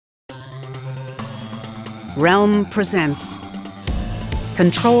Realm presents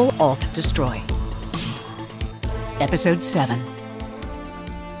Ctrl-Alt-Destroy. Episode 7.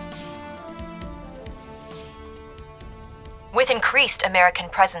 With increased American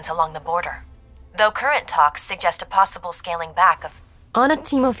presence along the border, though current talks suggest a possible scaling back of... Anna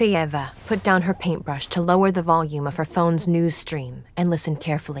Timofeyeva put down her paintbrush to lower the volume of her phone's news stream and listened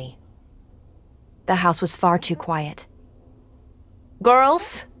carefully. The house was far too quiet.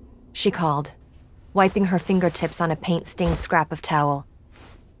 "Girls," she called, wiping her fingertips on a paint-stained scrap of towel.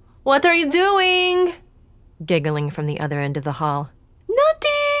 "What are you doing?" Giggling from the other end of the hall.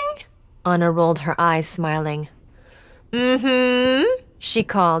 "Nothing." Anna rolled her eyes, smiling. She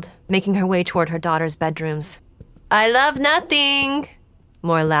called, making her way toward her daughter's bedrooms. "I love nothing."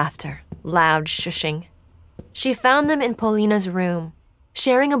 More laughter, loud shushing. She found them in Paulina's room,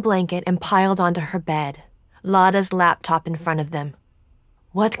 sharing a blanket and piled onto her bed, Lada's laptop in front of them.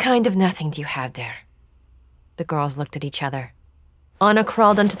 "What kind of nothing do you have there?" The girls looked at each other. Anna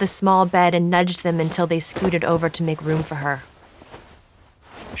crawled onto the small bed and nudged them until they scooted over to make room for her.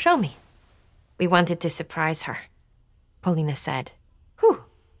 "Show me." "We wanted to surprise her," Paulina said. "Whew."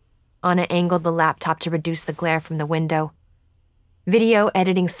 Anna angled the laptop to reduce the glare from the window. Video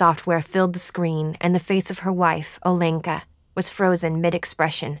editing software filled the screen, and the face of her wife, Olenka, was frozen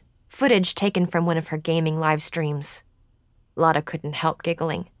mid-expression, footage taken from one of her gaming live streams. Lada couldn't help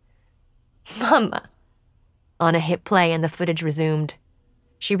giggling. "Mama." Anna hit play and the footage resumed.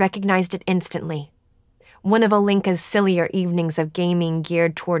 She recognized it instantly. One of Olenka's sillier evenings of gaming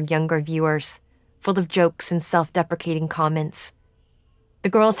geared toward younger viewers, full of jokes and self-deprecating comments. The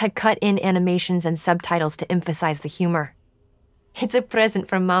girls had cut in animations and subtitles to emphasize the humor. "It's a present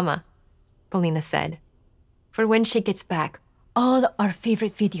from Mama," Paulina said. "For when she gets back, all our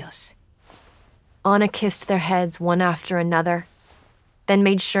favorite videos." Anna kissed their heads one after another, then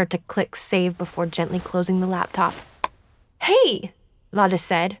made sure to click save before gently closing the laptop. "Hey," Lada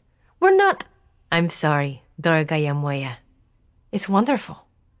said. "We're not..." "I'm sorry, Dorogaya moya. It's wonderful.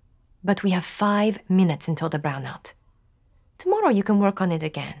 But we have 5 minutes until the brownout. Tomorrow you can work on it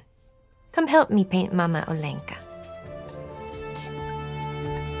again. Come help me paint Mama Olenka."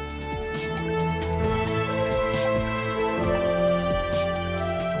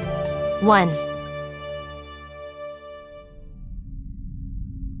 One.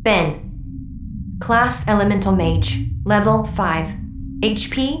 Ben. Class Elemental Mage. Level 5.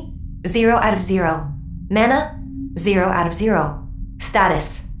 HP 0 out of 0. Mana 0 out of 0.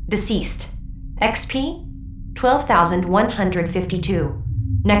 Status Deceased. XP 12,152.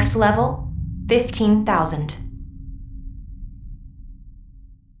 Next level 15,000.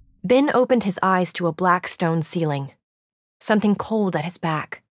 Ben opened his eyes to a black stone ceiling. Something cold at his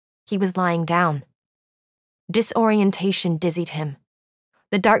back. He was lying down. Disorientation dizzied him.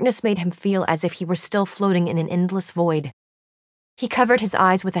 The darkness made him feel as if he were still floating in an endless void. He covered his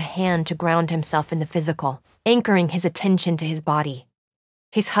eyes with a hand to ground himself in the physical, anchoring his attention to his body.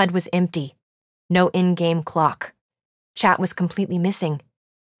 His HUD was empty. No in-game clock. Chat was completely missing.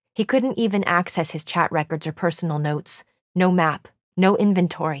 He couldn't even access his chat records or personal notes. No map, no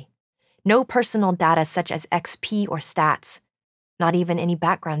inventory. No personal data such as XP or stats. Not even any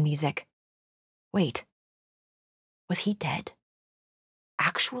background music. Wait. Was he dead?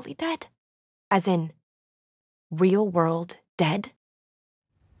 Actually dead? As in, real world dead?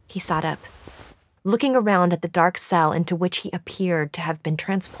 He sat up, looking around at the dark cell into which he appeared to have been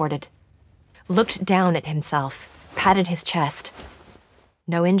transported. Looked down at himself, patted his chest.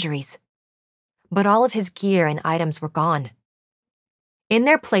 No injuries. But all of his gear and items were gone. In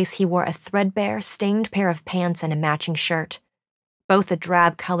their place, he wore a threadbare, stained pair of pants and a matching shirt, both a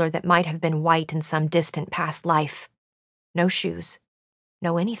drab color that might have been white in some distant past life. No shoes.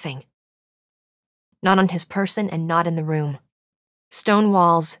 No anything. Not on his person and not in the room. Stone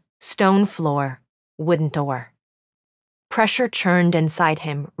walls, stone floor, wooden door. Pressure churned inside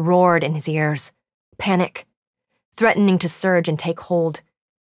him, roared in his ears. Panic, threatening to surge and take hold.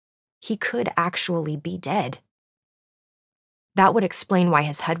 He could actually be dead. That would explain why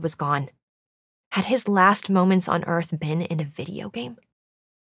his head was gone. Had his last moments on Earth been in a video game?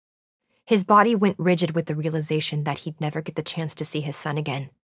 His body went rigid with the realization that he'd never get the chance to see his son again.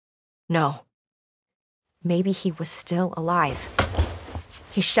 No. Maybe he was still alive.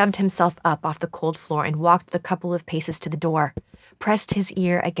 He shoved himself up off the cold floor and walked the couple of paces to the door, pressed his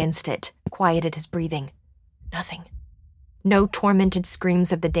ear against it, quieted his breathing. Nothing. No tormented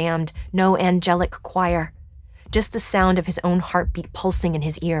screams of the damned, no angelic choir. Just the sound of his own heartbeat pulsing in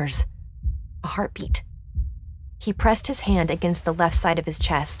his ears. A heartbeat. He pressed his hand against the left side of his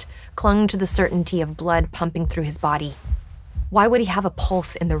chest, clung to the certainty of blood pumping through his body. Why would he have a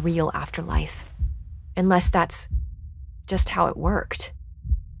pulse in the real afterlife? Unless that's just how it worked.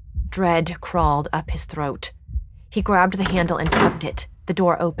 Dread crawled up his throat. He grabbed the handle and tugged it. The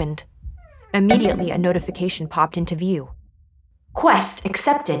door opened. Immediately, a notification popped into view. Quest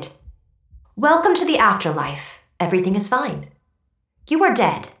accepted. Welcome to the Afterlife. Everything is fine. You are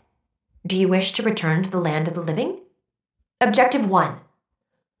dead. Do you wish to return to the land of the living? Objective 1.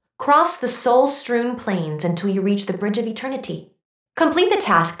 Cross the soul-strewn plains until you reach the Bridge of Eternity. Complete the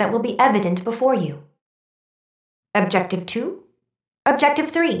task that will be evident before you. Objective 2. Objective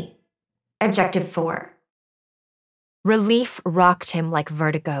 3. Objective 4. Relief rocked him like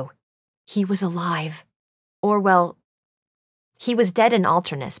vertigo. He was alive. Or, well, he was dead in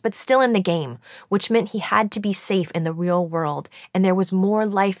Alternus, but still in the game, which meant he had to be safe in the real world, and there was more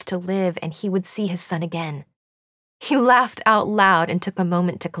life to live, and he would see his son again. He laughed out loud and took a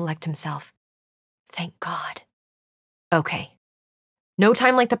moment to collect himself. Thank God. Okay. No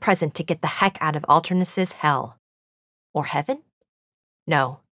time like the present to get the heck out of Alternus's hell. Or heaven?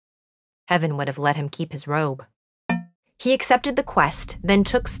 No. Heaven would have let him keep his robe. He accepted the quest, then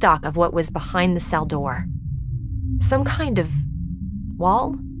took stock of what was behind the cell door. Some kind of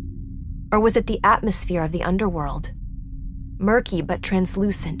wall? Or was it the atmosphere of the underworld? Murky but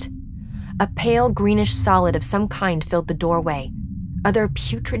translucent. A pale greenish solid of some kind filled the doorway. Other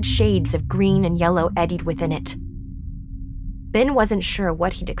putrid shades of green and yellow eddied within it. Ben wasn't sure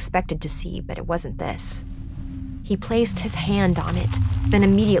what he'd expected to see, but it wasn't this. He placed his hand on it, then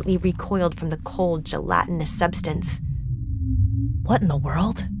immediately recoiled from the cold, gelatinous substance. What in the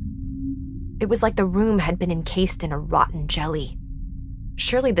world? It was like the room had been encased in a rotten jelly.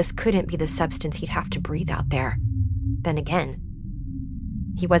 Surely this couldn't be the substance he'd have to breathe out there. Then again,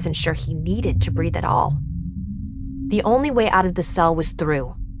 he wasn't sure he needed to breathe at all. The only way out of the cell was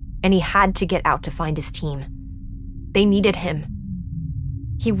through, and he had to get out to find his team. They needed him.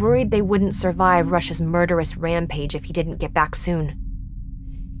 He worried they wouldn't survive Russia's murderous rampage if he didn't get back soon.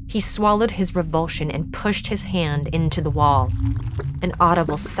 He swallowed his revulsion and pushed his hand into the wall. An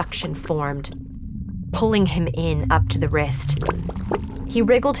audible suction formed, pulling him in up to the wrist. He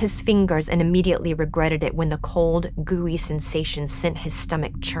wriggled his fingers and immediately regretted it when the cold, gooey sensation sent his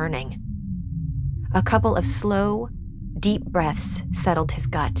stomach churning. A couple of slow, deep breaths settled his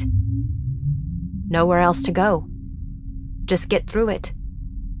gut. Nowhere else to go. Just get through it.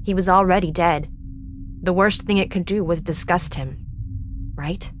 He was already dead. The worst thing it could do was disgust him.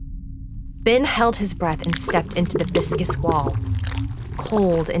 Right? Ben held his breath and stepped into the viscous wall.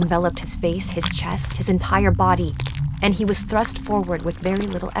 Cold enveloped his face, his chest, his entire body, and he was thrust forward with very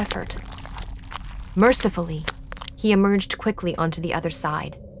little effort. Mercifully, he emerged quickly onto the other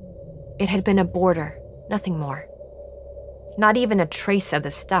side. It had been a border, nothing more. Not even a trace of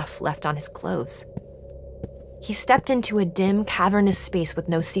the stuff left on his clothes. He stepped into a dim, cavernous space with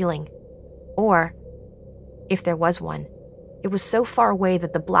no ceiling. Or, if there was one, it was so far away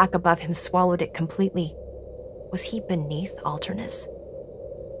that the black above him swallowed it completely. Was he beneath Alternus?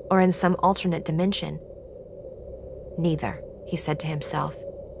 Or in some alternate dimension? Neither, he said to himself.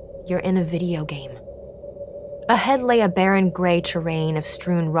 You're in a video game. Ahead lay a barren gray terrain of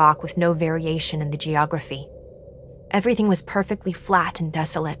strewn rock with no variation in the geography. Everything was perfectly flat and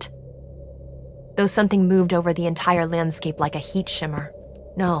desolate. Though something moved over the entire landscape like a heat shimmer.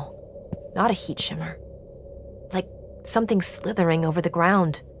 No, not a heat shimmer. Like something slithering over the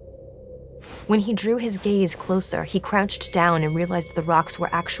ground. When he drew his gaze closer, he crouched down and realized the rocks were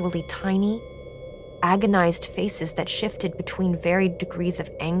actually tiny, agonized faces that shifted between varied degrees of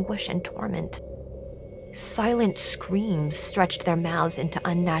anguish and torment. Silent screams stretched their mouths into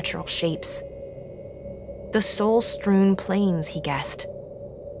unnatural shapes. The soul-strewn plains, he guessed.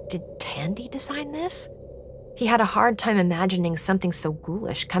 Did Tandy design this? He had a hard time imagining something so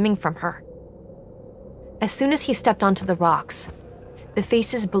ghoulish coming from her. As soon as he stepped onto the rocks, the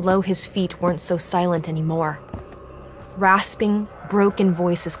faces below his feet weren't so silent anymore. Rasping, broken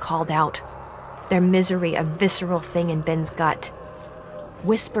voices called out, their misery a visceral thing in Ben's gut.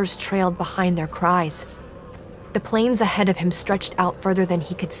 Whispers trailed behind their cries. The plains ahead of him stretched out further than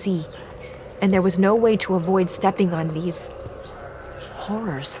he could see, and there was no way to avoid stepping on these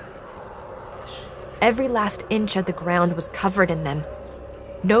horrors. Every last inch of the ground was covered in them.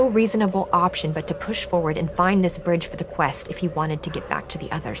 No reasonable option but to push forward and find this bridge for the quest if he wanted to get back to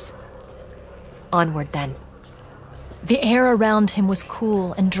the others. Onward, then. The air around him was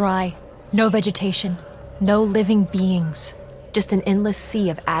cool and dry. No vegetation, no living beings. Just an endless sea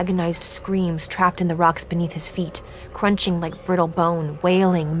of agonized screams trapped in the rocks beneath his feet, crunching like brittle bone,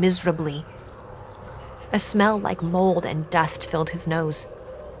 wailing miserably. A smell like mold and dust filled his nose.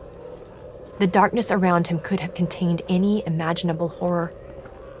 The darkness around him could have contained any imaginable horror.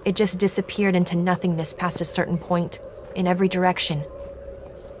 It just disappeared into nothingness past a certain point, in every direction.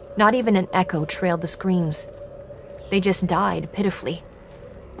 Not even an echo trailed the screams. They just died pitifully,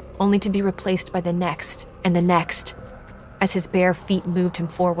 only to be replaced by the next and the next, as his bare feet moved him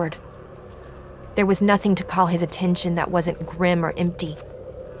forward. There was nothing to call his attention that wasn't grim or empty,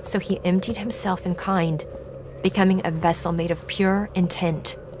 so he emptied himself in kind, becoming a vessel made of pure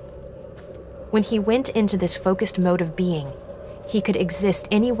intent. When he went into this focused mode of being, he could exist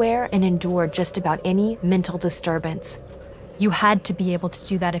anywhere and endure just about any mental disturbance. You had to be able to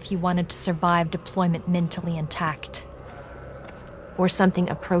do that if you wanted to survive deployment mentally intact. Or something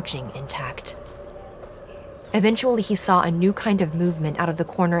approaching intact. Eventually, he saw a new kind of movement out of the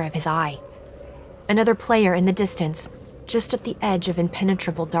corner of his eye. Another player in the distance, just at the edge of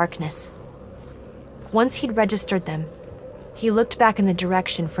impenetrable darkness. Once he'd registered them, he looked back in the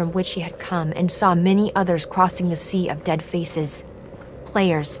direction from which he had come and saw many others crossing the sea of dead faces,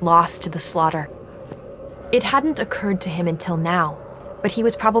 players lost to the slaughter. It hadn't occurred to him until now, but he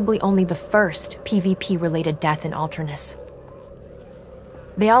was probably only the first PvP-related death in Alternus.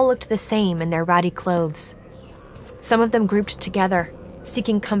 They all looked the same in their ratty clothes. Some of them grouped together,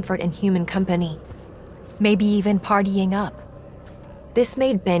 seeking comfort in human company. Maybe even partying up. This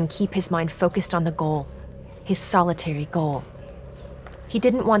made Ben keep his mind focused on the goal, his solitary goal. He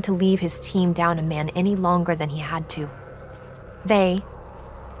didn't want to leave his team down a man any longer than he had to. They,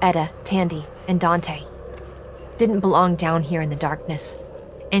 Etta, Tandy, and Dante, didn't belong down here in the darkness,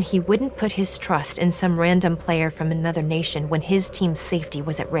 and he wouldn't put his trust in some random player from another nation when his team's safety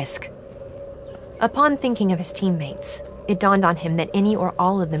was at risk. Upon thinking of his teammates, it dawned on him that any or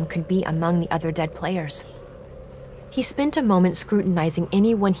all of them could be among the other dead players. He spent a moment scrutinizing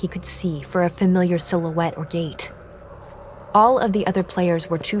anyone he could see for a familiar silhouette or gait. All of the other players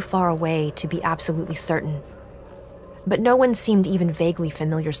were too far away to be absolutely certain, but no one seemed even vaguely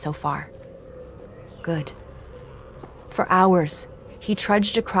familiar so far. Good. For hours, he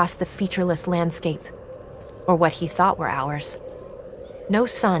trudged across the featureless landscape, or what he thought were hours. No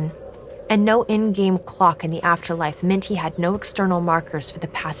sun, and no in-game clock in the Afterlife meant he had no external markers for the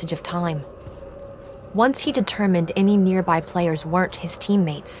passage of time. Once he determined any nearby players weren't his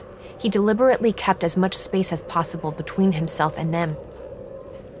teammates, he deliberately kept as much space as possible between himself and them.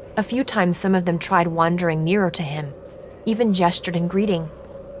 A few times some of them tried wandering nearer to him, even gestured in greeting,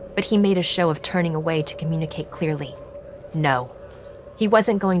 but he made a show of turning away to communicate clearly. No, he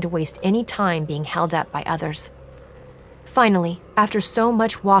wasn't going to waste any time being held up by others. Finally, after so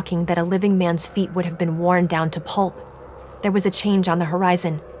much walking that a living man's feet would have been worn down to pulp, there was a change on the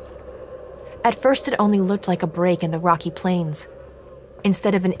horizon. At first, it only looked like a break in the rocky plains.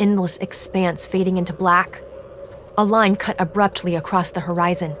 Instead of an endless expanse fading into black, a line cut abruptly across the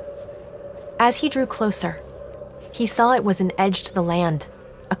horizon. As he drew closer, he saw it was an edge to the land,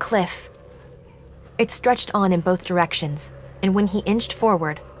 a cliff. It stretched on in both directions, and when he inched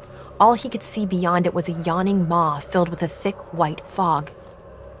forward, all he could see beyond it was a yawning maw filled with a thick white fog.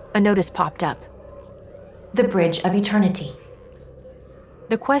 A notice popped up. The Bridge of Eternity.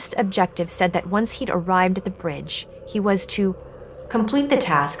 The quest objective said that once he'd arrived at the bridge, he was to complete the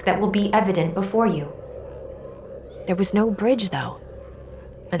task that will be evident before you. There was no bridge, though.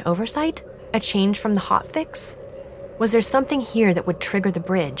 An oversight? A change from the hotfix? Was there something here that would trigger the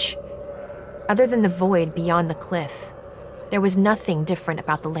bridge? Other than the void beyond the cliff, there was nothing different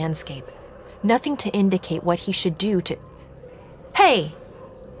about the landscape. Nothing to indicate what he should do to... Hey!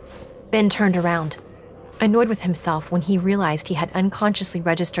 Ben turned around, annoyed with himself when he realized he had unconsciously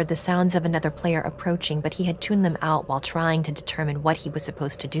registered the sounds of another player approaching, but he had tuned them out while trying to determine what he was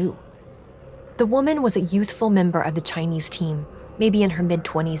supposed to do. The woman was a youthful member of the Chinese team, maybe in her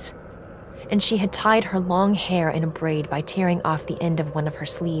mid-20s, and she had tied her long hair in a braid by tearing off the end of one of her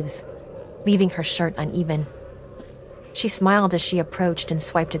sleeves, leaving her shirt uneven. She smiled as she approached and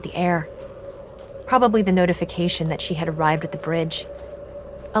swiped at the air, probably the notification that she had arrived at the bridge.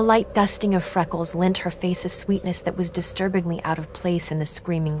 A light dusting of freckles lent her face a sweetness that was disturbingly out of place in the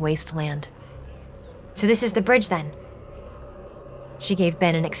screaming wasteland. So this is the bridge, then? She gave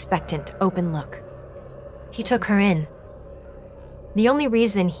Ben an expectant, open look. He took her in. The only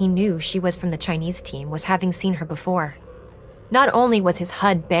reason he knew she was from the Chinese team was having seen her before. Not only was his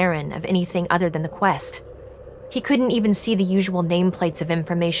HUD barren of anything other than the quest, he couldn't even see the usual nameplates of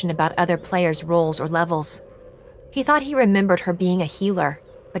information about other players' roles or levels. He thought he remembered her being a healer,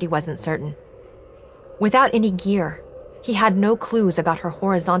 but he wasn't certain. Without any gear, he had no clues about her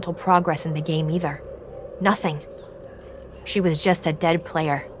horizontal progress in the game either. Nothing. She was just a dead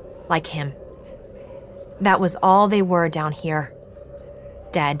player, like him. That was all they were down here.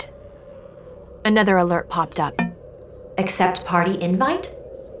 Dead. Another alert popped up. Accept party invite?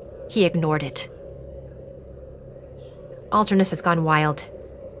 He ignored it. Alternus has gone wild.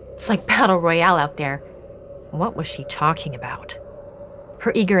 It's like Battle Royale out there. What was she talking about?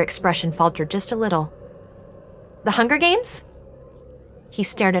 Her eager expression faltered just a little. The Hunger Games? He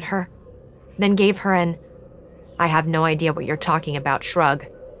stared at her, then gave her an, "I have no idea what you're talking about," shrug.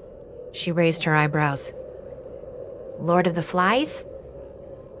 She raised her eyebrows. Lord of the Flies?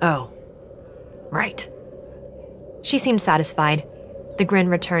 Oh, right. She seemed satisfied. The grin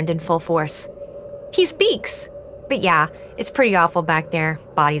returned in full force. He speaks! But yeah, it's pretty awful back there.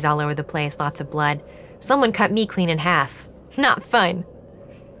 Bodies all over the place, lots of blood. Someone cut me clean in half. Not fun.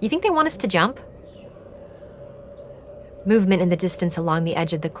 You think they want us to jump? Movement in the distance along the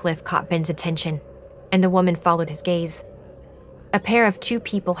edge of the cliff caught Ben's attention, and the woman followed his gaze. A pair of two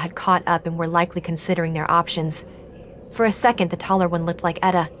people had caught up and were likely considering their options. For a second, the taller one looked like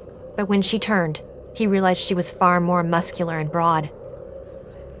Etta, but when she turned, he realized she was far more muscular and broad.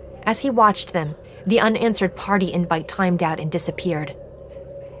 As he watched them, the unanswered party invite timed out and disappeared.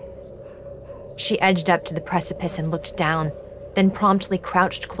 She edged up to the precipice and looked down, then promptly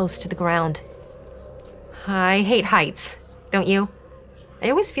crouched close to the ground. I hate heights, don't you? I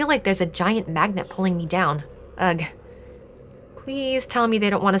always feel like there's a giant magnet pulling me down. Ugh. Please tell me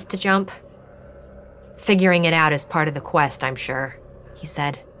they don't want us to jump. Figuring it out is part of the quest, I'm sure, he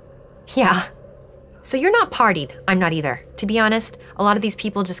said. Yeah. So you're not partied. I'm not either. To be honest, a lot of these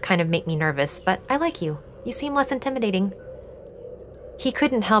people just kind of make me nervous, but I like you. You seem less intimidating. He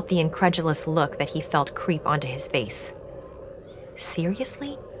couldn't help the incredulous look that he felt creep onto his face.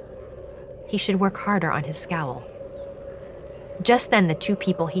 Seriously? He should work harder on his scowl. Just then, the two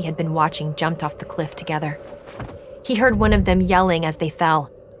people he had been watching jumped off the cliff together. He heard one of them yelling as they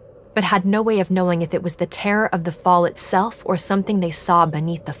fell, but had no way of knowing if it was the terror of the fall itself or something they saw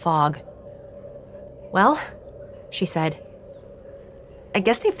beneath the fog. Well, she said, I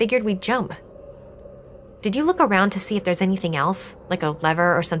guess they figured we'd jump. Did you look around to see if there's anything else, like a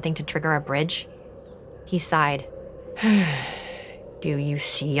lever or something to trigger a bridge? He sighed. Do you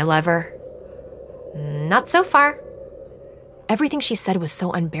see a lever? Not so far. Everything she said was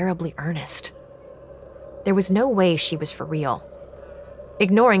so unbearably earnest. There was no way she was for real.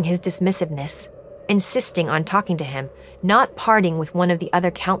 Ignoring his dismissiveness, insisting on talking to him, not parting with one of the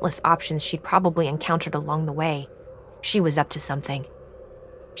other countless options she'd probably encountered along the way, she was up to something.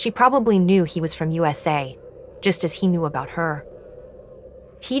 She probably knew he was from USA, just as he knew about her.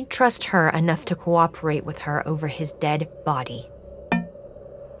 He'd trust her enough to cooperate with her over his dead body.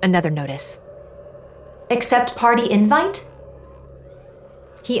 Another notice. Accept party invite?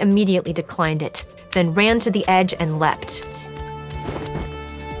 He immediately declined it, then ran to the edge and leapt.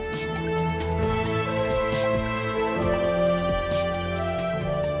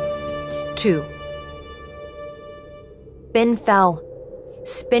 Two. Ben fell,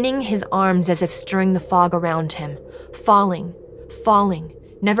 spinning his arms as if stirring the fog around him, falling,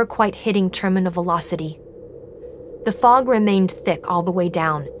 never quite hitting terminal velocity. The fog remained thick all the way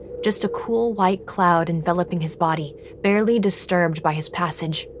down, just a cool white cloud enveloping his body, barely disturbed by his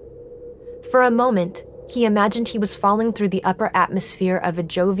passage. For a moment, he imagined he was falling through the upper atmosphere of a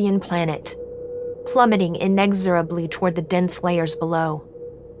Jovian planet, plummeting inexorably toward the dense layers below.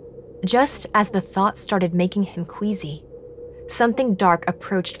 Just as the thought started making him queasy, something dark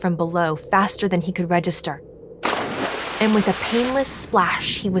approached from below faster than he could register. And with a painless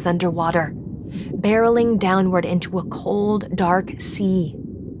splash, he was underwater, barreling downward into a cold, dark sea.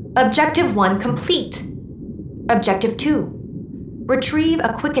 Objective 1 complete. Objective 2. Retrieve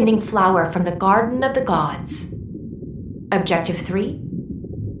a quickening flower from the Garden of the Gods. Objective 3.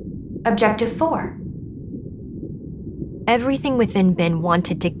 Objective 4. Everything within Ben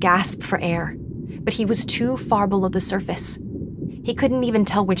wanted to gasp for air, but he was too far below the surface. He couldn't even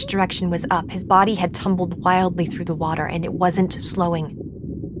tell which direction was up. His body had tumbled wildly through the water, and it wasn't slowing.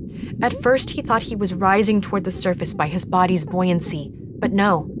 At first, he thought he was rising toward the surface by his body's buoyancy, but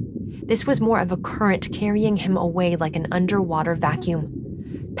no. This was more of a current carrying him away like an underwater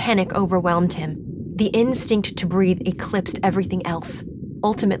vacuum. Panic overwhelmed him. The instinct to breathe eclipsed everything else.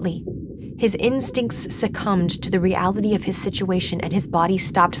 Ultimately, his instincts succumbed to the reality of his situation and his body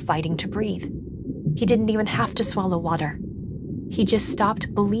stopped fighting to breathe. He didn't even have to swallow water. He just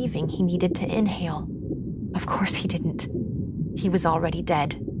stopped believing he needed to inhale. Of course he didn't. He was already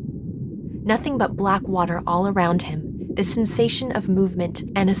dead. Nothing but black water all around him, the sensation of movement,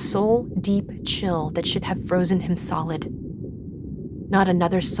 and a soul-deep chill that should have frozen him solid. Not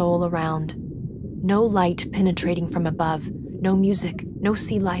another soul around. No light penetrating from above. No music, no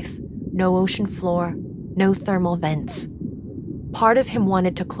sea life, no ocean floor, no thermal vents. Part of him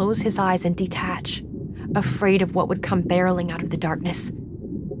wanted to close his eyes and detach, afraid of what would come barreling out of the darkness.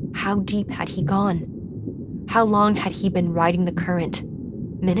 How deep had he gone? How long had he been riding the current?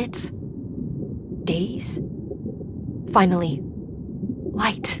 Minutes? Days? Finally,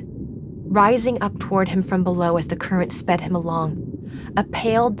 light. Rising up toward him from below as the current sped him along. A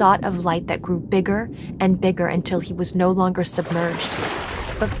pale dot of light that grew bigger and bigger until he was no longer submerged,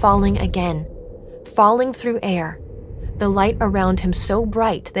 but falling again, falling through air, the light around him so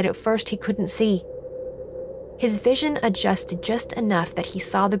bright that at first he couldn't see. His vision adjusted just enough that he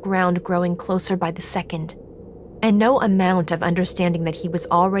saw the ground growing closer by the second, and no amount of understanding that he was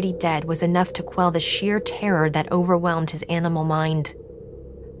already dead was enough to quell the sheer terror that overwhelmed his animal mind.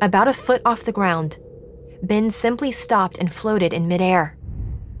 About a foot off the ground, Ben simply stopped and floated in midair.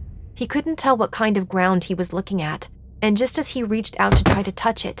 He couldn't tell what kind of ground he was looking at, and just as he reached out to try to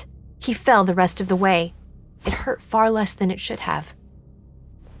touch it, he fell the rest of the way. It hurt far less than it should have.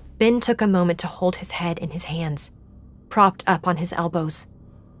 Ben took a moment to hold his head in his hands, propped up on his elbows.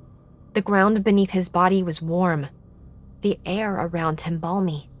 The ground beneath his body was warm, the air around him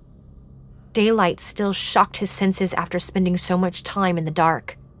balmy. Daylight still shocked his senses after spending so much time in the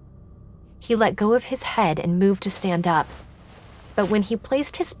dark. He let go of his head and moved to stand up, but when he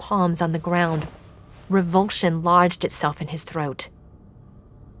placed his palms on the ground, revulsion lodged itself in his throat.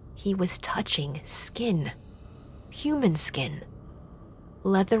 He was touching skin, human skin,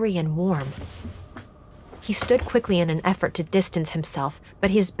 leathery and warm. He stood quickly in an effort to distance himself,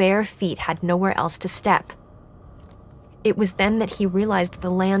 but his bare feet had nowhere else to step. It was then that he realized the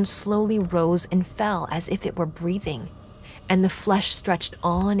land slowly rose and fell as if it were breathing, and the flesh stretched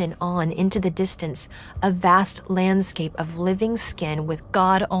on and on into the distance, a vast landscape of living skin with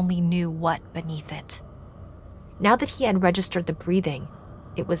God only knew what beneath it. Now that he had registered the breathing,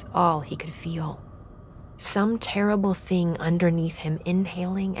 it was all he could feel. Some terrible thing underneath him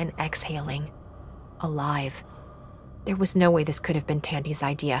inhaling and exhaling. Alive. There was no way this could have been Tandy's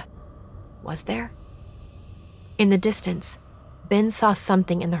idea. Was there? In the distance, Ben saw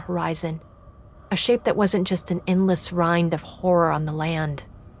something in the horizon, a shape that wasn't just an endless rind of horror on the land.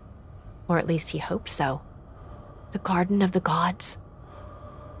 Or at least he hoped so. The Garden of the Gods.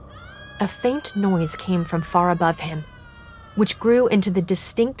 A faint noise came from far above him, which grew into the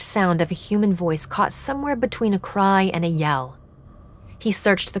distinct sound of a human voice caught somewhere between a cry and a yell. He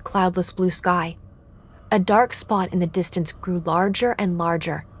searched the cloudless blue sky. A dark spot in the distance grew larger and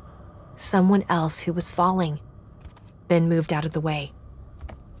larger. Someone else who was falling. Ben moved out of the way.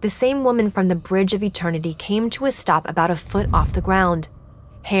 The same woman from the Bridge of Eternity came to a stop about a foot off the ground,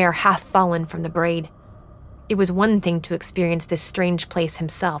 hair half fallen from the braid. It was one thing to experience this strange place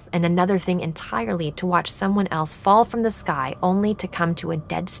himself, and another thing entirely to watch someone else fall from the sky only to come to a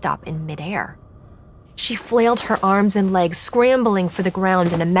dead stop in midair. She flailed her arms and legs, scrambling for the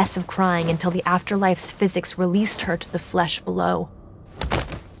ground in a mess of crying until the afterlife's physics released her to the flesh below.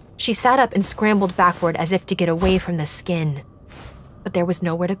 She sat up and scrambled backward as if to get away from the skin. But there was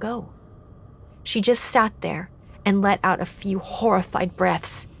nowhere to go. She just sat there and let out a few horrified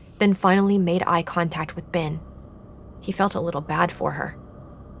breaths, then finally made eye contact with Ben. He felt a little bad for her,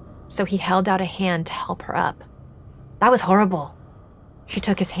 so he held out a hand to help her up. That was horrible. She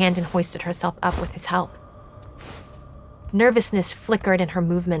took his hand and hoisted herself up with his help. Nervousness flickered in her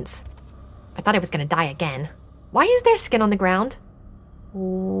movements. I thought I was going to die again. Why is there skin on the ground?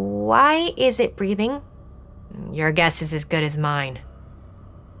 Why is it breathing? Your guess is as good as mine.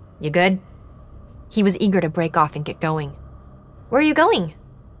 You good? He was eager to break off and get going. Where are you going?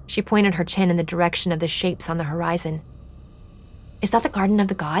 She pointed her chin in the direction of the shapes on the horizon. Is that the Garden of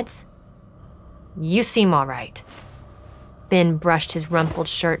the Gods? You seem all right. Ben brushed his rumpled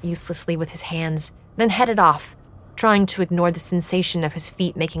shirt uselessly with his hands, then headed off, trying to ignore the sensation of his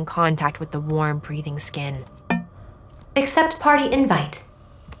feet making contact with the warm, breathing skin. Accept party invite.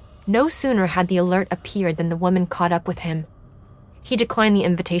 No sooner had the alert appeared than the woman caught up with him. He declined the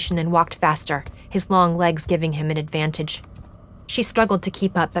invitation and walked faster, his long legs giving him an advantage. She struggled to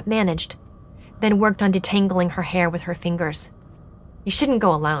keep up but managed, then worked on detangling her hair with her fingers. You shouldn't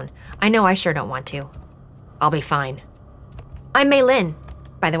go alone. I know I sure don't want to. I'll be fine. I'm Mei Lin,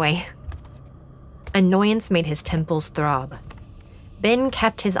 by the way. Annoyance made his temples throb. Ben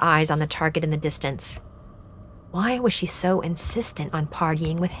kept his eyes on the target in the distance. Why was she so insistent on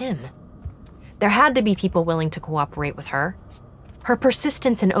partying with him? There had to be people willing to cooperate with her. Her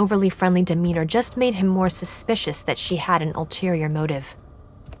persistence and overly friendly demeanor just made him more suspicious that she had an ulterior motive.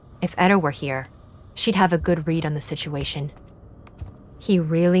 If Etta were here, she'd have a good read on the situation. He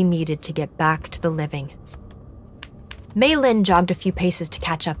really needed to get back to the living. Mei Lin jogged a few paces to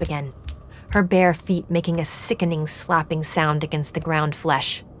catch up again, her bare feet making a sickening slapping sound against the ground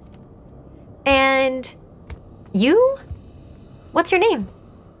flesh. And you? What's your name?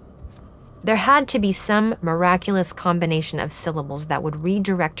 There had to be some miraculous combination of syllables that would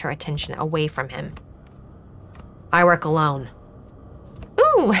redirect her attention away from him. I work alone.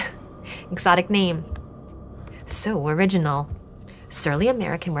 Ooh, exotic name. So original. Surly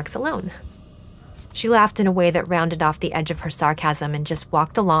American works alone. She laughed in a way that rounded off the edge of her sarcasm and just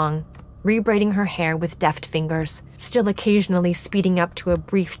walked along, rebraiding her hair with deft fingers, still occasionally speeding up to a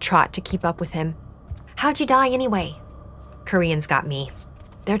brief trot to keep up with him. How'd you die anyway? Koreans got me.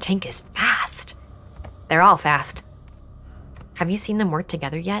 Their tank is fast. They're all fast. Have you seen them work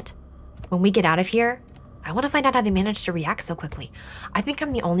together yet? When we get out of here, I want to find out how they managed to react so quickly. I think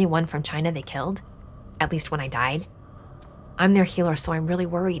I'm the only one from China they killed, at least when I died. I'm their healer, so I'm really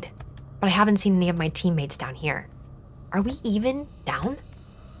worried. But I haven't seen any of my teammates down here. Are we even down?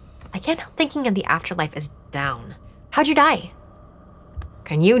 I can't help thinking of the afterlife as down. How'd you die?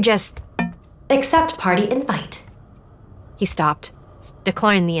 Can you just accept party invite? He stopped,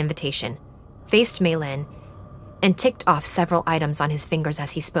 declined the invitation, faced Mei Lin, and ticked off several items on his fingers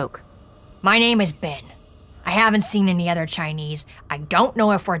as he spoke. My name is Ben. I haven't seen any other Chinese. I don't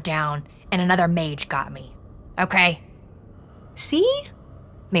know if we're down, and another mage got me. Okay? See?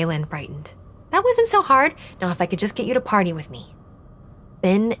 Mei Lin brightened. That wasn't so hard. Now if I could just get you to party with me.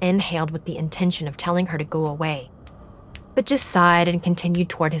 Ben inhaled with the intention of telling her to go away, but just sighed and continued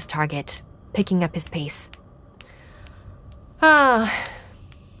toward his target, picking up his pace.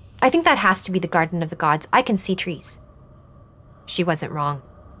 I think that has to be the Garden of the Gods. I can see trees. She wasn't wrong.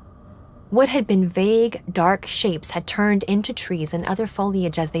 What had been vague, dark shapes had turned into trees and other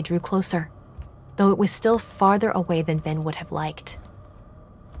foliage as they drew closer, though it was still farther away than Ben would have liked.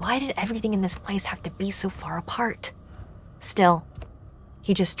 Why did everything in this place have to be so far apart? Still,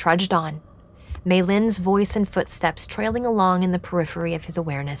 he just trudged on, Mei Lin's voice and footsteps trailing along in the periphery of his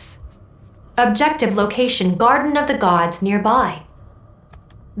awareness. Objective location, Garden of the Gods nearby.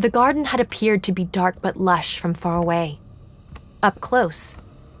 The garden had appeared to be dark but lush from far away. Up close,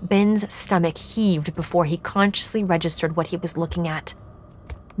 Ben's stomach heaved before he consciously registered what he was looking at.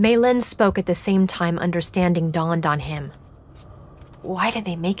 Mei Lin spoke at the same time understanding dawned on him. Why did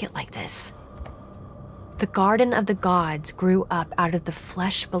they make it like this? The Garden of the Gods grew up out of the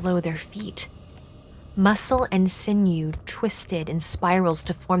flesh below their feet. Muscle and sinew twisted in spirals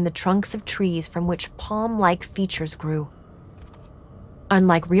to form the trunks of trees from which palm-like features grew.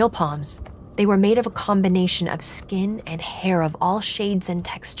 Unlike real palms, they were made of a combination of skin and hair of all shades and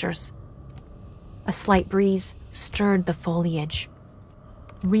textures. A slight breeze stirred the foliage.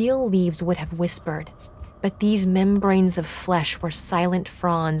 Real leaves would have whispered, but these membranes of flesh were silent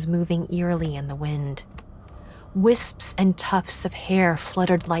fronds moving eerily in the wind. Wisps and tufts of hair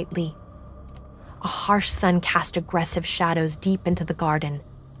fluttered lightly. A harsh sun cast aggressive shadows deep into the garden.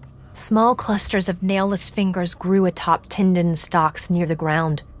 Small clusters of nailless fingers grew atop tendon stalks near the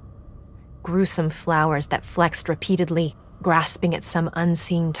ground. Gruesome flowers that flexed repeatedly, grasping at some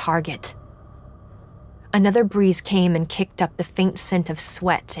unseen target. Another breeze came and kicked up the faint scent of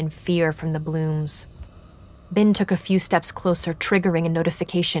sweat and fear from the blooms. Ben took a few steps closer, triggering a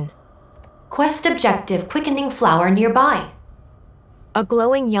notification. Quest objective, quickening flower nearby. A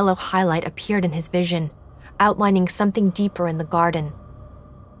glowing yellow highlight appeared in his vision, outlining something deeper in the garden,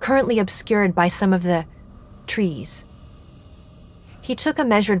 currently obscured by some of the trees. He took a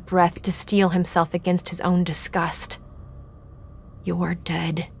measured breath to steel himself against his own disgust. You're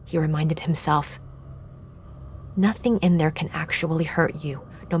dead, he reminded himself. Nothing in there can actually hurt you,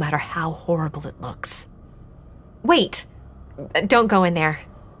 no matter how horrible it looks. Wait! Don't go in there.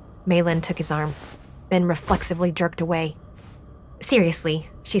 Mei Lin took his arm. Ben reflexively jerked away. Seriously,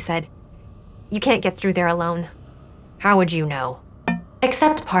 she said. You can't get through there alone. How would you know?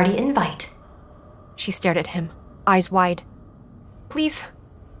 Accept party invite. She stared at him, eyes wide. Please.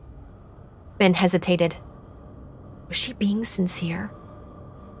 Ben hesitated. Was she being sincere?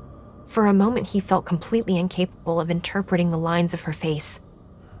 For a moment, he felt completely incapable of interpreting the lines of her face.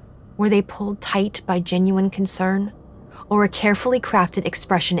 Were they pulled tight by genuine concern, or a carefully crafted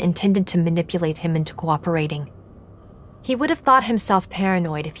expression intended to manipulate him into cooperating? He would have thought himself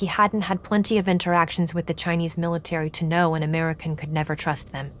paranoid if he hadn't had plenty of interactions with the Chinese military to know an American could never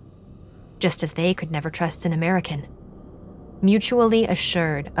trust them, just as they could never trust an American. Mutually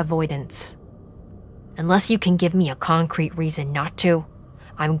assured avoidance. Unless you can give me a concrete reason not to,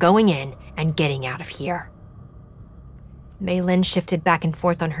 I'm going in and getting out of here. Mei Lin shifted back and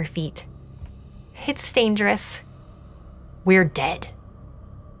forth on her feet. It's dangerous. We're dead.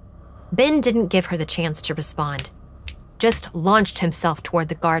 Ben didn't give her the chance to respond, just launched himself toward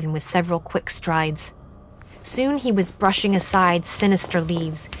the garden with several quick strides. Soon he was brushing aside sinister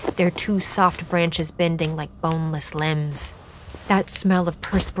leaves, their two soft branches bending like boneless limbs. That smell of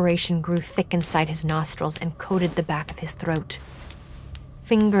perspiration grew thick inside his nostrils and coated the back of his throat.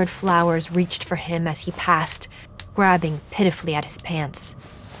 Fingered flowers reached for him as he passed, grabbing pitifully at his pants.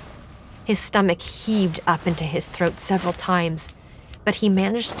 His stomach heaved up into his throat several times, but he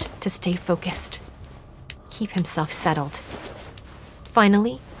managed to stay focused, keep himself settled.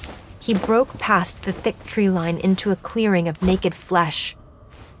 Finally, he broke past the thick tree line into a clearing of naked flesh,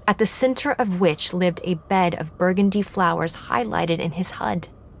 at the center of which lived a bed of burgundy flowers highlighted in his HUD.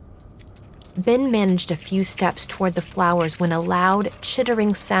 Ben managed a few steps toward the flowers when a loud,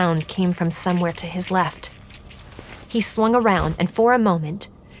 chittering sound came from somewhere to his left. He swung around and for a moment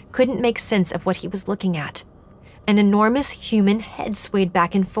couldn't make sense of what he was looking at. An enormous human head swayed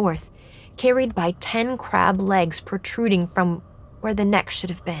back and forth, carried by 10 crab legs protruding from where the neck should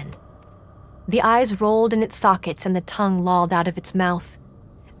have been. The eyes rolled in its sockets and the tongue lolled out of its mouth,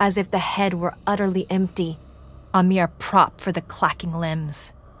 as if the head were utterly empty, a mere prop for the clacking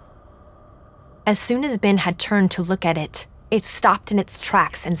limbs. As soon as Ben had turned to look at it, it stopped in its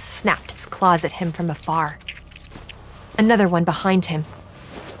tracks and snapped its claws at him from afar. Another one behind him.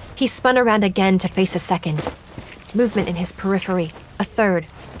 He spun around again to face a second. Movement in his periphery, a third,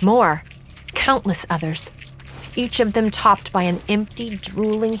 more, countless others. Each of them topped by an empty,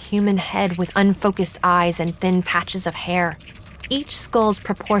 drooling human head with unfocused eyes and thin patches of hair. Each skull's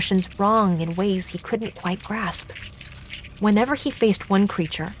proportions wrong in ways he couldn't quite grasp. Whenever he faced one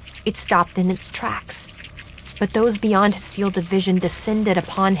creature, it stopped in its tracks. But those beyond his field of vision descended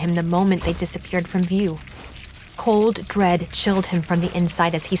upon him the moment they disappeared from view. Cold dread chilled him from the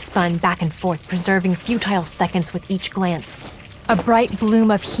inside as he spun back and forth, preserving futile seconds with each glance. A bright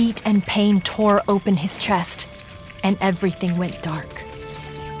bloom of heat and pain tore open his chest, and everything went dark.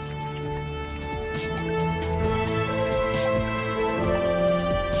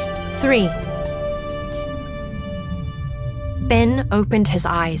 Three. Ben opened his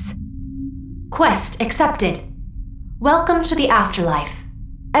eyes. Quest accepted. Welcome to the Afterlife.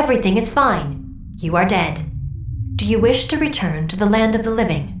 Everything is fine. You are dead. Do you wish to return to the land of the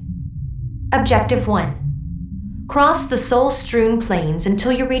living? Objective 1. Cross the soul-strewn plains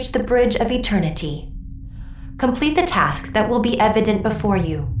until you reach the Bridge of Eternity. Complete the task that will be evident before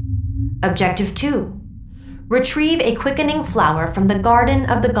you. Objective 2. Retrieve a quickening flower from the Garden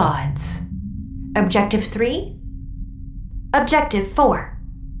of the Gods. Objective 3. Objective 4.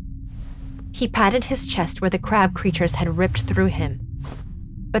 He patted his chest where the crab creatures had ripped through him,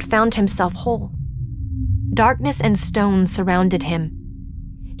 but found himself whole. Darkness and stone surrounded him.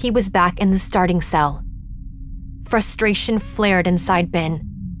 He was back in the starting cell. Frustration flared inside Ben,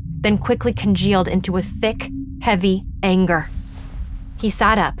 then quickly congealed into a thick, heavy anger. He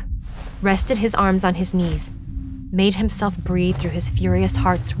sat up, rested his arms on his knees, made himself breathe through his furious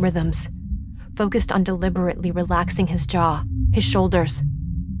heart's rhythms, focused on deliberately relaxing his jaw, his shoulders.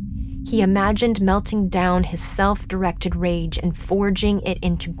 He imagined melting down his self-directed rage and forging it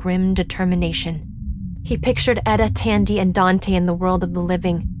into grim determination. He pictured Etta, Tandy, and Dante in the world of the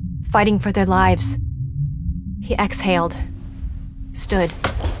living, fighting for their lives. He exhaled, stood,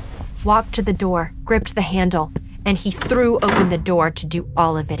 walked to the door, gripped the handle, and he threw open the door to do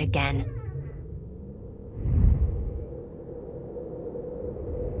all of it again.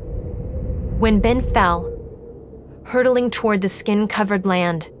 When Ben fell, hurtling toward the skin-covered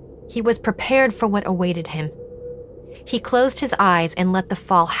land, he was prepared for what awaited him. He closed his eyes and let the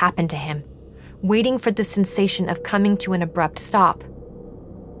fall happen to him, waiting for the sensation of coming to an abrupt stop.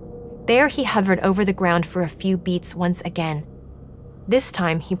 There he hovered over the ground for a few beats once again. This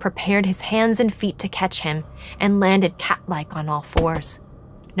time he prepared his hands and feet to catch him and landed cat-like on all fours.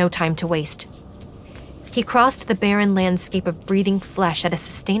 No time to waste. He crossed the barren landscape of breathing flesh at a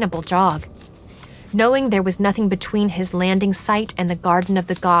sustainable jog, knowing there was nothing between his landing site and the Garden of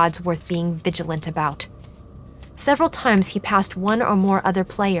the Gods worth being vigilant about. Several times he passed one or more other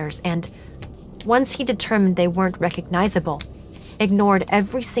players and, once he determined they weren't recognizable, ignored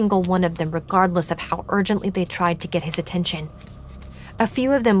every single one of them regardless of how urgently they tried to get his attention. A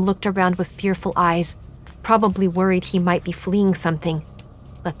few of them looked around with fearful eyes, probably worried he might be fleeing something.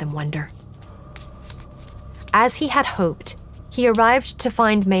 Let them wonder. As he had hoped, he arrived to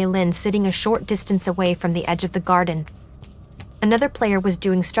find Mei Lin sitting a short distance away from the edge of the garden. Another player was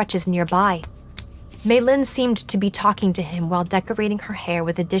doing stretches nearby. Mei Lin seemed to be talking to him while decorating her hair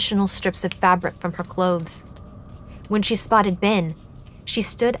with additional strips of fabric from her clothes. When she spotted Ben, she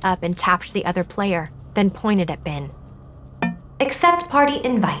stood up and tapped the other player, then pointed at Ben. "Accept party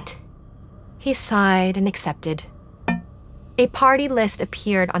invite." He sighed and accepted. A party list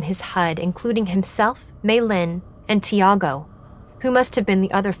appeared on his HUD, including himself, Mei Lin, and Tiago, who must have been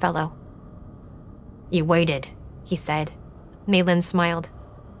the other fellow. "You waited," he said. Maylin smiled.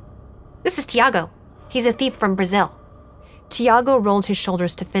 This is Tiago. He's a thief from Brazil. Tiago rolled his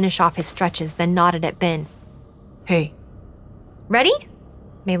shoulders to finish off his stretches, then nodded at Ben. Hey. Ready?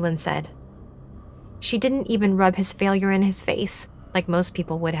 Maylin said. She didn't even rub his failure in his face, like most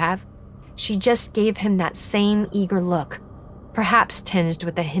people would have. She just gave him that same eager look, perhaps tinged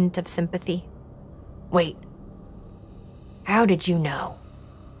with a hint of sympathy. Wait. How did you know?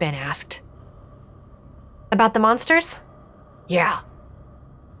 Ben asked. About the monsters? Yeah.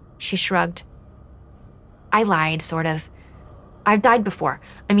 She shrugged. I lied, sort of. I've died before.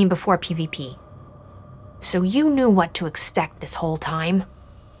 Before PvP. So you knew what to expect this whole time?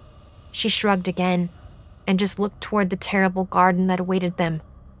 She shrugged again, and just looked toward the terrible garden that awaited them.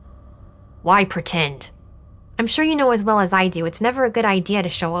 Why pretend? I'm sure you know as well as I do, it's never a good idea to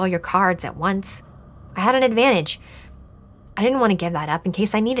show all your cards at once. I had an advantage. I didn't want to give that up in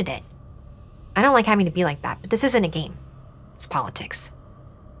case I needed it. I don't like having to be like that, but this isn't a game. It's politics.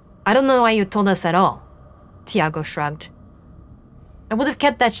 I don't know why you told us at all, Tiago shrugged. I would have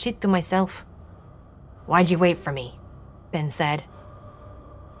kept that shit to myself. Why'd you wait for me? Ben said.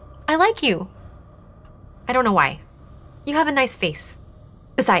 I like you. I don't know why. You have a nice face.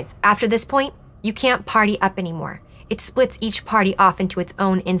 Besides, after this point, you can't party up anymore. It splits each party off into its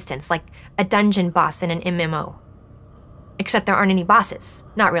own instance, like a dungeon boss in an MMO. Except there aren't any bosses.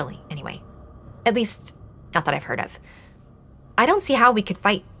 Not really, anyway. At least, not that I've heard of. I don't see how we could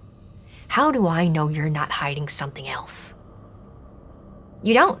fight. How do I know you're not hiding something else?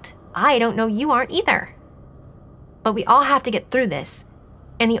 You don't. I don't know you aren't either. But we all have to get through this,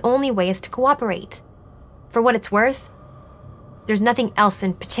 and the only way is to cooperate. For what it's worth, there's nothing else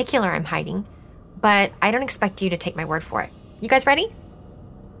in particular I'm hiding, but I don't expect you to take my word for it. You guys ready?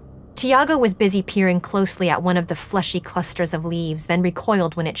 Tiago was busy peering closely at one of the fleshy clusters of leaves, then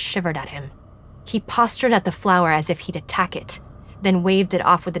recoiled when it shivered at him. He postured at the flower as if he'd attack it, then waved it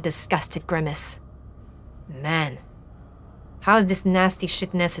off with a disgusted grimace. Man, how is this nasty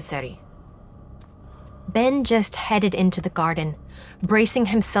shit necessary? Ben just headed into the garden, bracing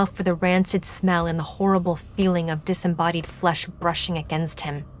himself for the rancid smell and the horrible feeling of disembodied flesh brushing against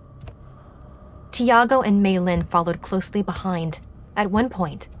him. Tiago and Maylin followed closely behind. At one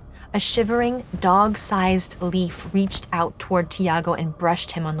point, a shivering, dog-sized leaf reached out toward Tiago and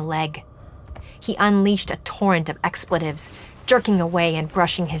brushed him on the leg. He unleashed a torrent of expletives, jerking away and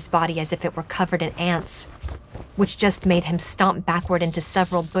brushing his body as if it were covered in ants, which just made him stomp backward into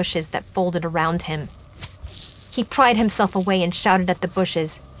several bushes that folded around him. He pried himself away and shouted at the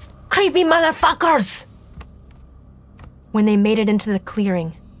bushes, "Creepy motherfuckers!" When they made it into the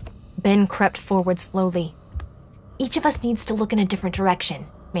clearing, Ben crept forward slowly. Each of us needs to look in a different direction,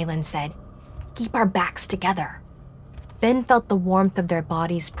 Maylin said. Keep our backs together. Ben felt the warmth of their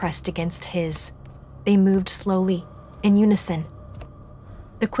bodies pressed against his. They moved slowly, in unison.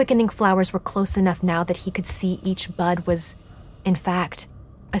 The quickening flowers were close enough now that he could see each bud was, in fact,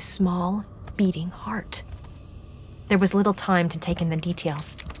 a small, beating heart. There was little time to take in the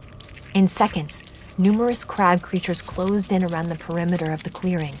details. In seconds, numerous crab creatures closed in around the perimeter of the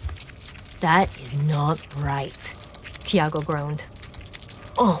clearing. That is not right, Tiago groaned.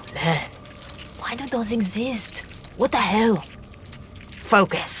 Oh man, why do those exist? What the hell?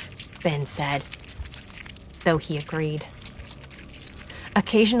 Focus, Ben said, though he agreed.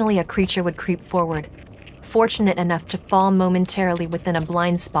 Occasionally a creature would creep forward, fortunate enough to fall momentarily within a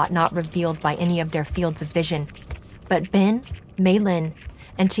blind spot not revealed by any of their fields of vision. But Ben, Maylin,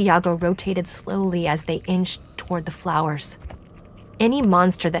 and Tiago rotated slowly as they inched toward the flowers. Any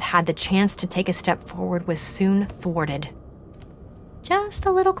monster that had the chance to take a step forward was soon thwarted. Just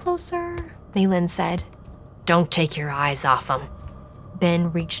a little closer, Maylin said. Don't take your eyes off them.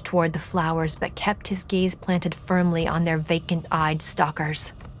 Ben reached toward the flowers but kept his gaze planted firmly on their vacant-eyed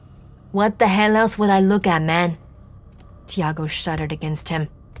stalkers. What the hell else would I look at, man? Tiago shuddered against him.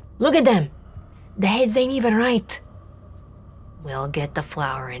 Look at them! The heads ain't even right. We'll get the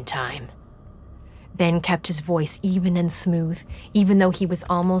flower in time. Ben kept his voice even and smooth, even though he was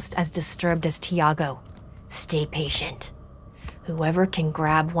almost as disturbed as Tiago. Stay patient. Whoever can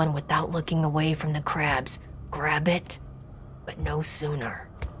grab one without looking away from the crabs, grab it, but no sooner.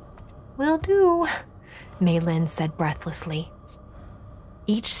 Will do, Maylin said breathlessly.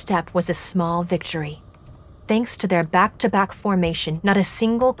 Each step was a small victory. Thanks to their back-to-back formation, not a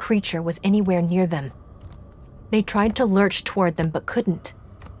single creature was anywhere near them. They tried to lurch toward them but couldn't.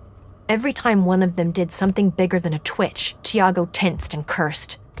 Every time one of them did something bigger than a twitch, Tiago tensed and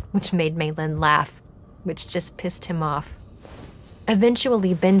cursed, which made Maylin laugh, which just pissed him off.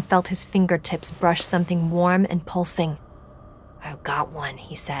 Eventually, Ben felt his fingertips brush something warm and pulsing. I've got one,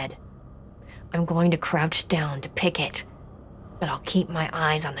 he said. I'm going to crouch down to pick it. but I'll keep my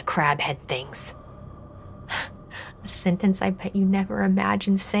eyes on the crabhead things. A sentence I bet you never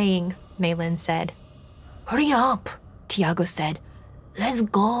imagined saying, Maylin said. Hurry up, Tiago said. Let's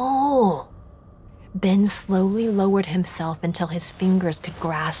go. Ben slowly lowered himself until his fingers could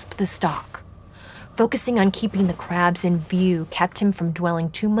grasp the stalk. Focusing on keeping the crabs in view kept him from dwelling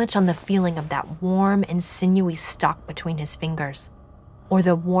too much on the feeling of that warm and sinewy stalk between his fingers, or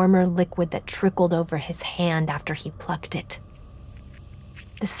the warmer liquid that trickled over his hand after he plucked it.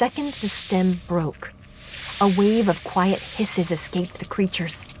 The second the stem broke, a wave of quiet hisses escaped the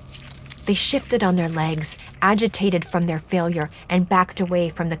creatures. They shifted on their legs, agitated from their failure, and backed away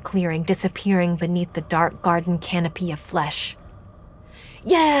from the clearing, disappearing beneath the dark garden canopy of flesh.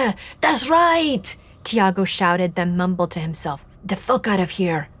 Yeah, that's right! Tiago shouted, then mumbled to himself. The fuck out of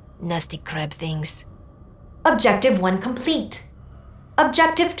here, nasty crab things. Objective 1 complete.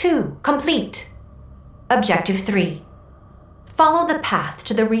 Objective 2 complete. Objective 3. Follow the path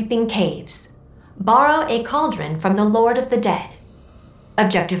to the Reaping Caves. Borrow a cauldron from the Lord of the Dead.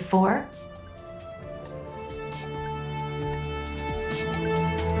 Objective 4.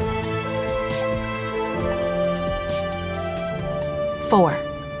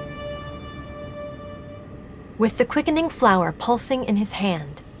 With the quickening flower pulsing in his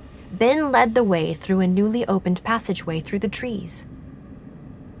hand, Ben led the way through a newly opened passageway through the trees.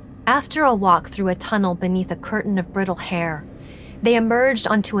 After a walk through a tunnel beneath a curtain of brittle hair, they emerged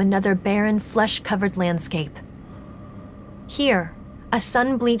onto another barren, flesh-covered landscape. Here, a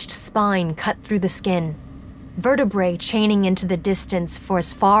sun-bleached spine cut through the skin, vertebrae chaining into the distance for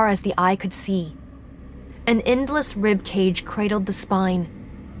as far as the eye could see. An endless rib cage cradled the spine,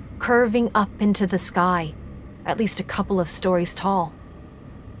 curving up into the sky, at least a couple of stories tall.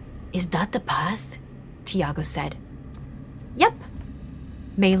 Is that the path? Tiago said. Yep.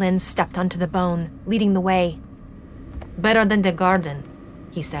 Maylin stepped onto the bone, leading the way. Better than the garden,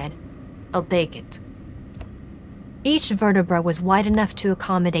 he said. I'll take it. Each vertebra was wide enough to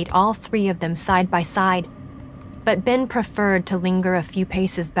accommodate all three of them side by side, but Ben preferred to linger a few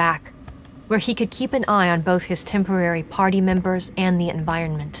paces back, where he could keep an eye on both his temporary party members and the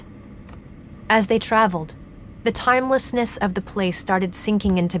environment. As they traveled, the timelessness of the place started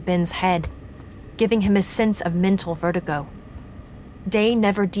sinking into Ben's head, giving him a sense of mental vertigo. Day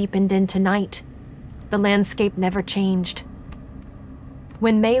never deepened into night. The landscape never changed.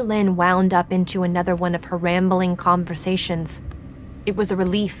 When Maylin wound up into another one of her rambling conversations, it was a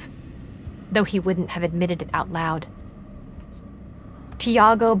relief, though he wouldn't have admitted it out loud.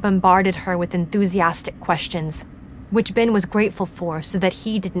 Tiago bombarded her with enthusiastic questions, which Ben was grateful for so that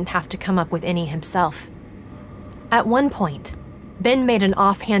he didn't have to come up with any himself. At one point, Ben made an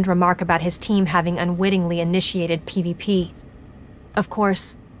offhand remark about his team having unwittingly initiated PvP. Of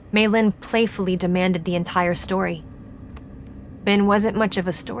course, Maylin playfully demanded the entire story. Ben wasn't much of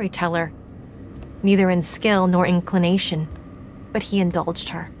a storyteller, neither in skill nor inclination, but he indulged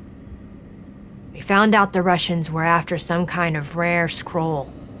her. We found out the Russians were after some kind of rare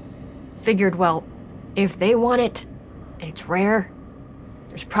scroll. Figured, well, if they want it, and it's rare,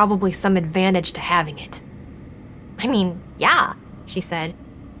 there's probably some advantage to having it. I mean, yeah, she said.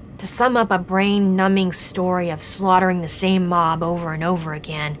 To sum up a brain-numbing story of slaughtering the same mob over and over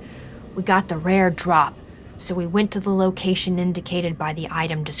again, we got the rare drop, so we went to the location indicated by the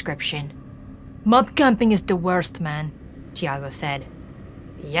item description. Mob camping is the worst, man, Tiago said.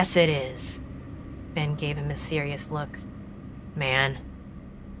 Yes, it is. Ben gave him a serious look. Man.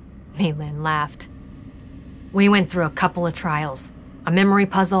 Maylin laughed. We went through a couple of trials. A memory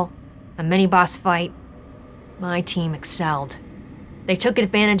puzzle, a mini-boss fight. My team excelled. They took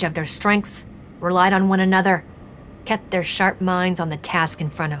advantage of their strengths, relied on one another, kept their sharp minds on the task in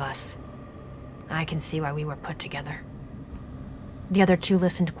front of us. I can see why we were put together. The other two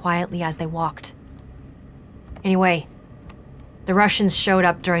listened quietly as they walked. Anyway, the Russians showed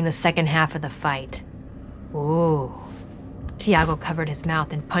up during the second half of the fight. Ooh. Tiago covered his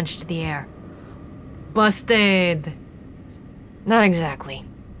mouth and punched the air. Busted! Not exactly.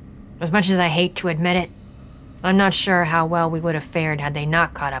 As much as I hate to admit it, I'm not sure how well we would have fared had they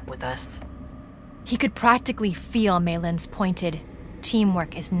not caught up with us. He could practically feel Maylin's pointed,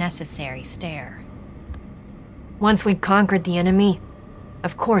 teamwork is necessary stare. Once we'd conquered the enemy,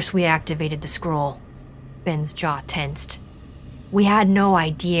 of course we activated the scroll. Ben's jaw tensed. We had no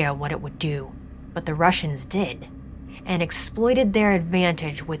idea what it would do, but the Russians did, and exploited their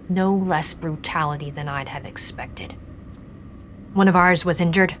advantage with no less brutality than I'd have expected. One of ours was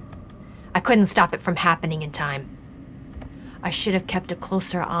injured. I couldn't stop it from happening in time. I should have kept a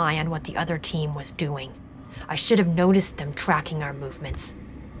closer eye on what the other team was doing. I should have noticed them tracking our movements.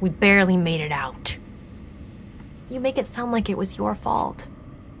 We barely made it out. You make it sound like it was your fault.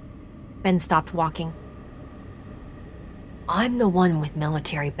 Ben stopped walking. I'm the one with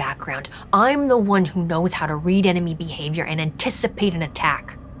military background. I'm the one who knows how to read enemy behavior and anticipate an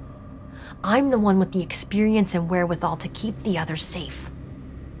attack. I'm the one with the experience and wherewithal to keep the others safe.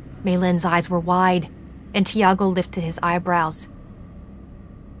 Maylin's eyes were wide, and Tiago lifted his eyebrows.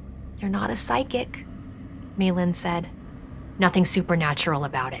 You're not a psychic, Maylin said. Nothing supernatural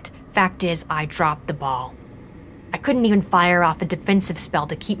about it. Fact is, I dropped the ball. I couldn't even fire off a defensive spell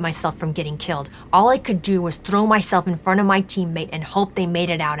to keep myself from getting killed. All I could do was throw myself in front of my teammate and hope they made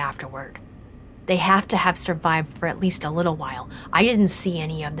it out afterward. They have to have survived for at least a little while. I didn't see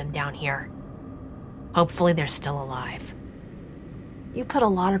any of them down here. Hopefully they're still alive. You put a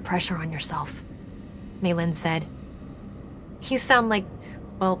lot of pressure on yourself, Maylin said. You sound like,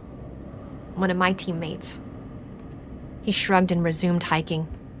 well, one of my teammates. He shrugged and resumed hiking.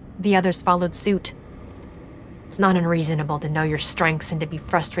 The others followed suit. It's not unreasonable to know your strengths and to be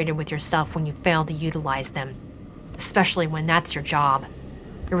frustrated with yourself when you fail to utilize them, especially when that's your job,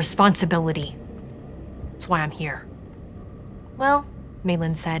 your responsibility. That's why I'm here. Well,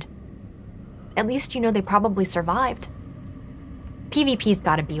 Maylin said, at least you know they probably survived. PvP's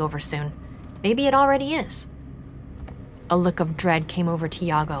gotta be over soon. Maybe it already is. A look of dread came over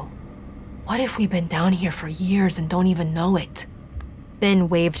Tiago. What if we've been down here for years and don't even know it? Ben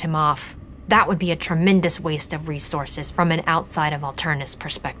waved him off. That would be a tremendous waste of resources from an outside of Alternus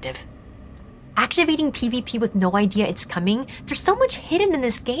perspective. Activating PvP with no idea it's coming? There's so much hidden in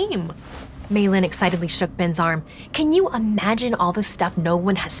this game. Maylin excitedly shook Ben's arm. Can you imagine all the stuff no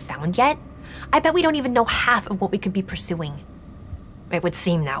one has found yet? I bet we don't even know half of what we could be pursuing. It would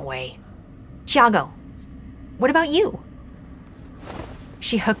seem that way. Tiago, what about you?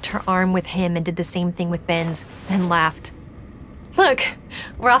 She hooked her arm with him and did the same thing with Ben's, then laughed. Look,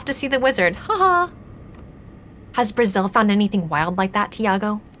 we're off to see the wizard, haha. Has Brazil found anything wild like that,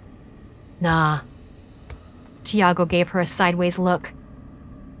 Tiago? Nah. Tiago gave her a sideways look.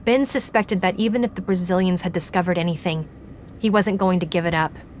 Ben suspected that even if the Brazilians had discovered anything, he wasn't going to give it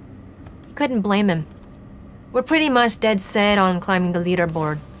up. He couldn't blame him. We're pretty much dead set on climbing the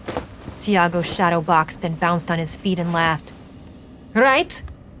leaderboard. Tiago shadow-boxed and bounced on his feet and laughed. Right?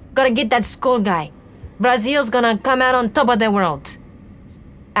 Gotta get that skull guy. Brazil's gonna come out on top of the world.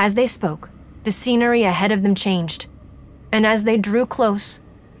 As they spoke, the scenery ahead of them changed. And as they drew close,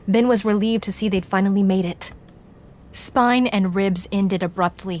 Ben was relieved to see they'd finally made it. Spine and ribs ended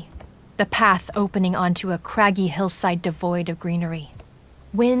abruptly, the path opening onto a craggy hillside devoid of greenery.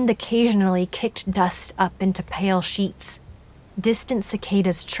 Wind occasionally kicked dust up into pale sheets. Distant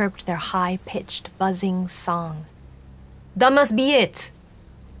cicadas chirped their high-pitched, buzzing song. That must be it,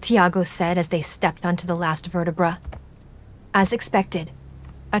 Tiago said as they stepped onto the last vertebra. As expected,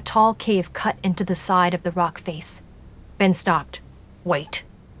 a tall cave cut into the side of the rock face. Ben stopped. Wait.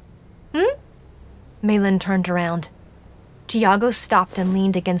 Maylin turned around. Tiago stopped and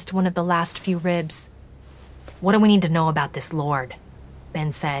leaned against one of the last few ribs. What do we need to know about this lord?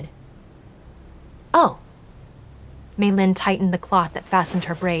 Ben said. Oh. Maylin tightened the cloth that fastened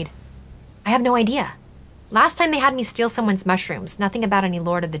her braid. I have no idea. Last time they had me steal someone's mushrooms, nothing about any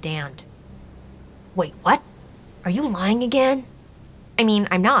Lord of the Damned. Wait, what? Are you lying again? I mean,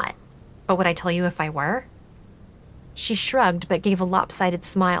 I'm not. But would I tell you if I were? She shrugged but gave a lopsided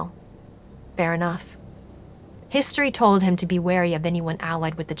smile. Fair enough. History told him to be wary of anyone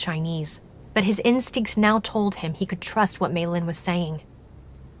allied with the Chinese, but his instincts now told him he could trust what Maylin was saying.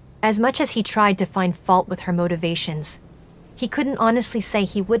 As much as he tried to find fault with her motivations, he couldn't honestly say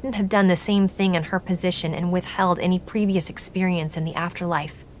he wouldn't have done the same thing in her position and withheld any previous experience in the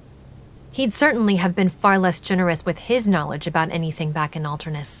afterlife. He'd certainly have been far less generous with his knowledge about anything back in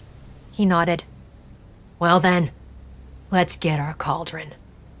Alternus. He nodded. Well then, let's get our cauldron.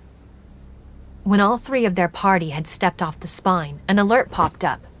 When all three of their party had stepped off the spine, an alert popped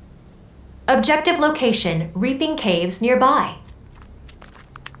up. Objective location, Reaping Caves nearby.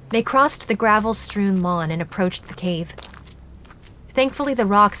 They crossed the gravel-strewn lawn and approached the cave. Thankfully, the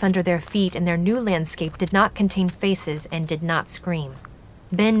rocks under their feet and their new landscape did not contain faces and did not scream.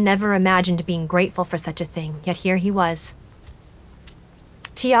 Ben never imagined being grateful for such a thing, yet here he was.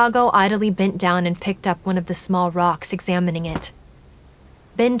 Tiago idly bent down and picked up one of the small rocks, examining it.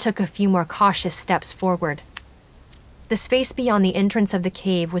 Ben took a few more cautious steps forward. The space beyond the entrance of the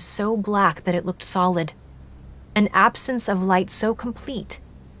cave was so black that it looked solid. An absence of light so complete,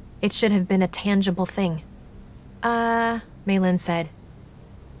 it should have been a tangible thing. Maylin said.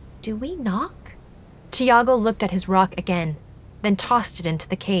 Do we knock? Tiago looked at his rock again, then tossed it into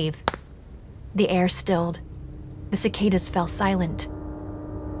the cave. The air stilled. The cicadas fell silent.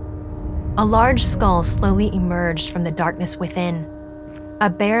 A large skull slowly emerged from the darkness within, a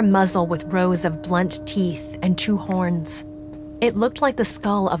bare muzzle with rows of blunt teeth and 2 horns. It looked like the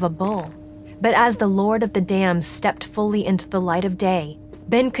skull of a bull, but as the Lord of the Dam stepped fully into the light of day,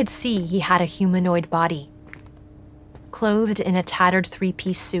 Ben could see he had a humanoid body, clothed in a tattered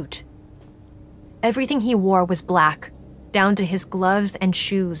 3-piece suit. Everything he wore was black, down to his gloves and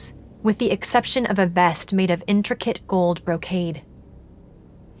shoes, with the exception of a vest made of intricate gold brocade.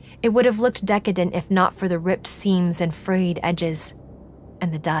 It would have looked decadent if not for the ripped seams and frayed edges,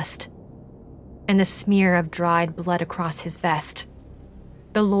 and the dust, and the smear of dried blood across his vest.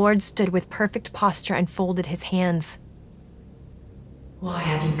 The Lord stood with perfect posture and folded his hands. "Why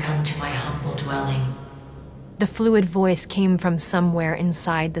have you come to my humble dwelling?" The fluid voice came from somewhere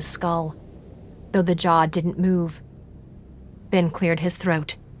inside the skull, though the jaw didn't move. Ben cleared his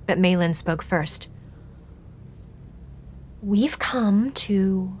throat, but Malin spoke first. "We've come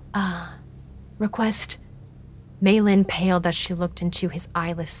to, request..." Malin paled as she looked into his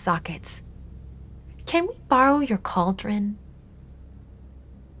eyeless sockets. "Can we borrow your cauldron?"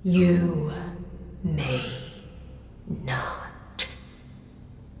 "You may not."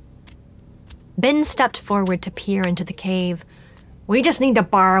 Ben stepped forward to peer into the cave. "We just need to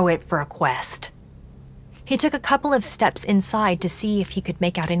borrow it for a quest." He took a couple of steps inside to see if he could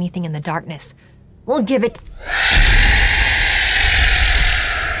make out anything in the darkness. "We'll give it..."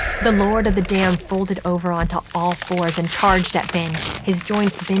 The Lord of the Dam folded over onto all fours and charged at Ben, his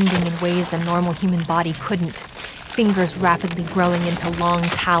joints bending in ways a normal human body couldn't, fingers rapidly growing into long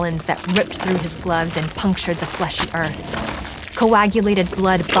talons that ripped through his gloves and punctured the fleshy earth. Coagulated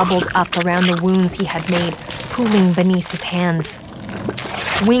blood bubbled up around the wounds he had made, pooling beneath his hands.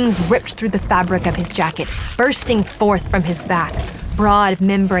 Wings ripped through the fabric of his jacket, bursting forth from his back. Broad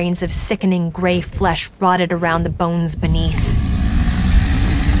membranes of sickening gray flesh rotted around the bones beneath.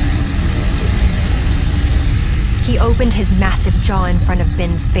 He opened his massive jaw in front of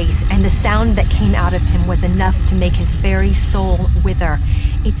Ben's face, and the sound that came out of him was enough to make his very soul wither.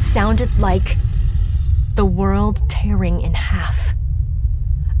 It sounded like the world tearing in half.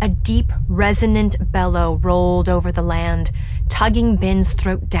 A deep, resonant bellow rolled over the land, tugging Ben's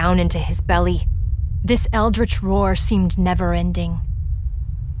throat down into his belly. This eldritch roar seemed never-ending.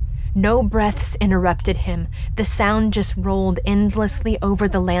 No breaths interrupted him. The sound just rolled endlessly over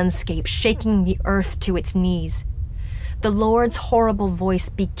the landscape, shaking the earth to its knees. The Lord's horrible voice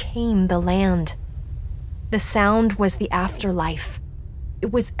became the land. The sound was the afterlife.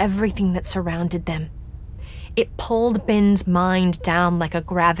 It was everything that surrounded them. It pulled Ben's mind down like a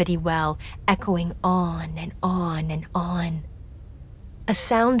gravity well, echoing on and on and on. A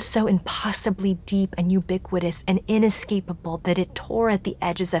sound so impossibly deep and ubiquitous and inescapable that it tore at the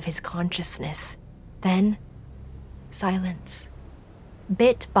edges of his consciousness. Then, silence.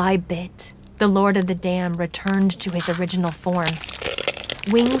 Bit by bit, the Lord of the Dam returned to his original form.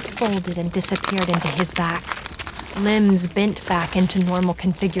 Wings folded and disappeared into his back. Limbs bent back into normal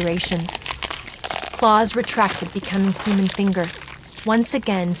configurations. Claws retracted, becoming human fingers. Once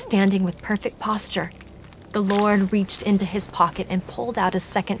again, standing with perfect posture, the Lord reached into his pocket and pulled out a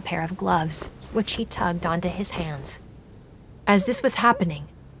second pair of gloves, which he tugged onto his hands. As this was happening,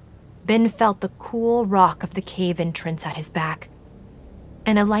 Ben felt the cool rock of the cave entrance at his back,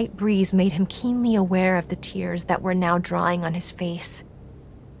 and a light breeze made him keenly aware of the tears that were now drying on his face.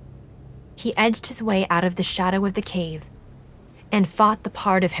 He edged his way out of the shadow of the cave and fought the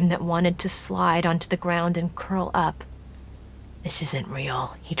part of him that wanted to slide onto the ground and curl up. "This isn't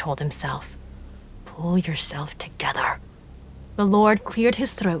real," he told himself. "Pull yourself together." The Lord cleared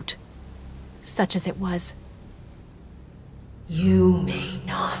his throat, such as it was. "You may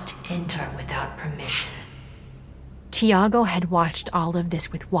not enter without permission." Tiago had watched all of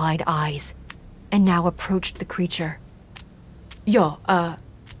this with wide eyes, and now approached the creature. "Yo,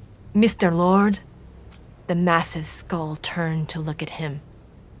 Mr. Lord?" The massive skull turned to look at him.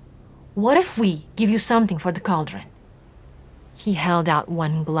 "What if we give you something for the cauldron?" He held out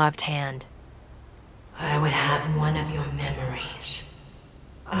one gloved hand. "I would have one of your memories.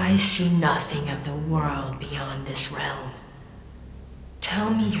 I see nothing of the world beyond this realm. Tell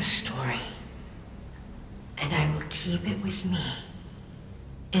me your story, and I will keep it with me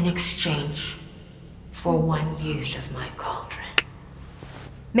in exchange for one use of my cauldron."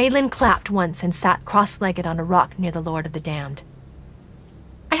 Malin clapped once and sat cross-legged on a rock near the Lord of the Damned.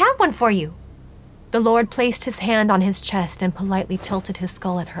 "I have one for you." The Lord placed his hand on his chest and politely tilted his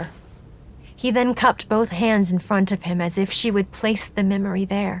skull at her. He then cupped both hands in front of him as if she would place the memory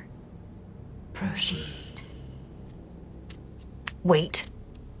there. "Proceed." "Wait."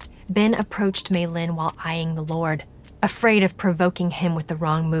 Ben approached Malin while eyeing the Lord, afraid of provoking him with the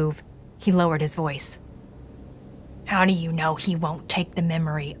wrong move. He lowered his voice. How do you know he won't take the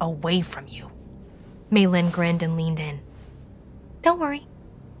memory away from you? Mei Lin grinned and leaned in. Don't worry.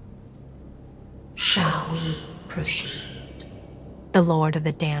 Shall we proceed? The Lord of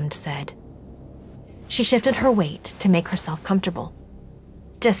the Damned said. She shifted her weight to make herself comfortable.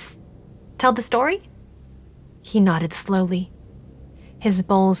 Just tell the story? He nodded slowly, his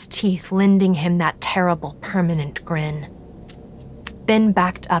bull's teeth lending him that terrible permanent grin. Ben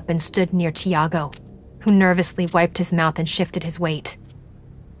backed up and stood near Tiago, who nervously wiped his mouth and shifted his weight.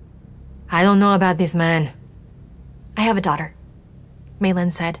 I don't know about this man. I have a daughter, Mei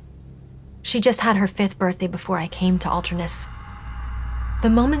Lin said. She just had her 5th birthday before I came to Alternus. The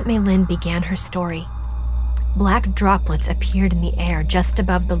moment Mei Lin began her story, black droplets appeared in the air just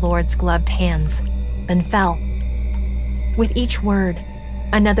above the Lord's gloved hands, then fell. With each word,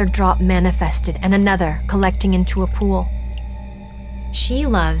 another drop manifested and another collecting into a pool. She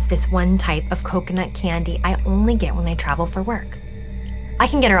loves this one type of coconut candy I only get when I travel for work. I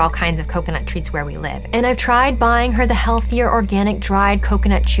can get her all kinds of coconut treats where we live, and I've tried buying her the healthier organic dried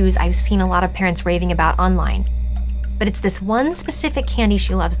coconut chews I've seen a lot of parents raving about online. But it's this one specific candy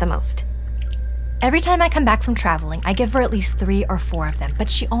she loves the most. Every time I come back from traveling, I give her at least 3 or 4 of them,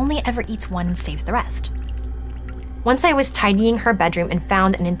 but she only ever eats one and saves the rest. Once I was tidying her bedroom and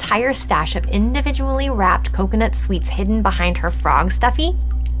found an entire stash of individually wrapped coconut sweets hidden behind her frog stuffy,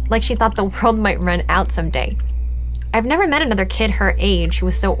 like she thought the world might run out someday. I've never met another kid her age who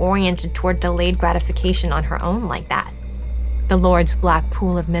was so oriented toward delayed gratification on her own like that. The Lord's black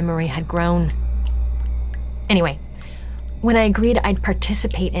pool of memory had grown. Anyway, when I agreed I'd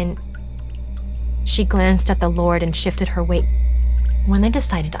participate in... She glanced at the Lord and shifted her weight. When I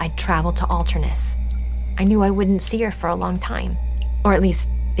decided I'd travel to Alternus, I knew I wouldn't see her for a long time. Or at least,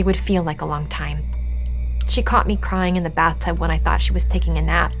 it would feel like a long time. She caught me crying in the bathtub when I thought she was taking a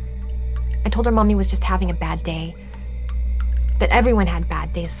nap. I told her Mommy was just having a bad day. That everyone had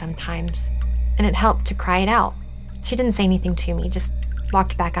bad days sometimes, and it helped to cry it out. She didn't say anything to me, just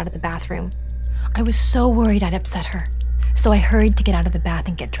walked back out of the bathroom. I was so worried I'd upset her, so I hurried to get out of the bath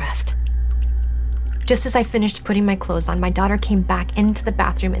and get dressed. Just as I finished putting my clothes on, my daughter came back into the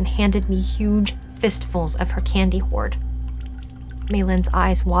bathroom and handed me huge fistfuls of her candy hoard. Mei Lin's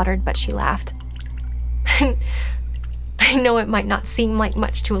eyes watered, but she laughed. I know it might not seem like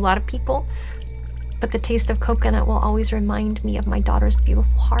much to a lot of people, but the taste of coconut will always remind me of my daughter's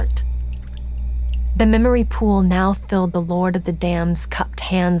beautiful heart. The memory pool now filled the Lord of the Dam's cupped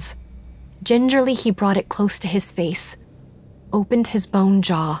hands. Gingerly, he brought it close to his face, opened his bone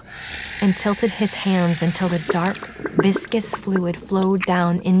jaw, and tilted his hands until the dark, viscous fluid flowed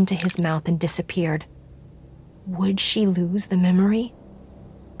down into his mouth and disappeared. Would she lose the memory?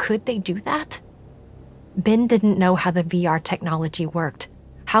 Could they do that? Ben didn't know how the VR technology worked.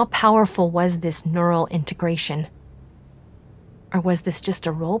 How powerful was this neural integration? Or was this just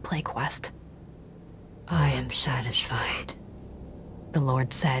a roleplay quest? I am satisfied, the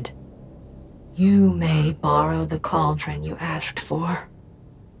Lord said. You may borrow the cauldron you asked for.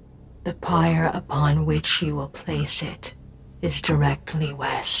 The pyre upon which you will place it is directly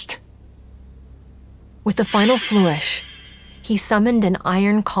west. With a final flourish, he summoned an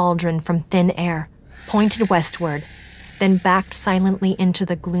iron cauldron from thin air, pointed westward, then backed silently into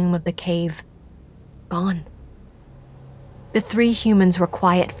the gloom of the cave. Gone. The 3 humans were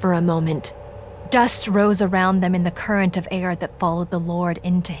quiet for a moment. Dust rose around them in the current of air that followed the Lord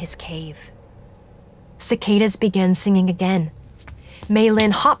into his cave. Cicadas began singing again. Mei Lin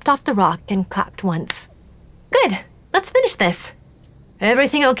hopped off the rock and clapped once. Good, let's finish this.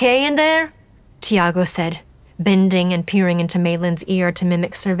 Everything okay in there? Tiago said, bending and peering into Mei Lin's ear to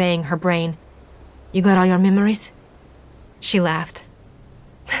mimic surveying her brain. You got all your memories? She laughed.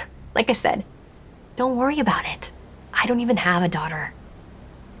 Like I said, don't worry about it. I don't even have a daughter.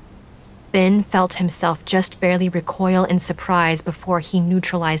 Ben felt himself just barely recoil in surprise before he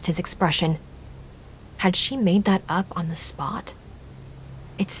neutralized his expression. Had she made that up on the spot?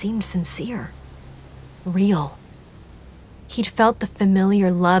 It seemed sincere. Real. He'd felt the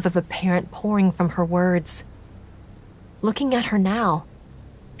familiar love of a parent pouring from her words. Looking at her now,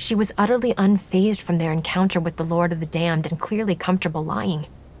 she was utterly unfazed from their encounter with the Lord of the Damned and clearly comfortable lying.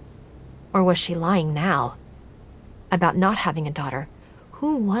 Or was she lying now? About not having a daughter.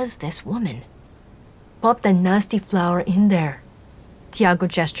 Who was this woman? Pop the nasty flower in there. Tiago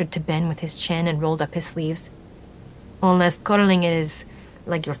gestured to Ben with his chin and rolled up his sleeves. Unless cuddling is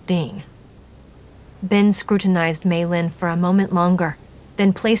like your thing. Ben scrutinized Mei Lin for a moment longer,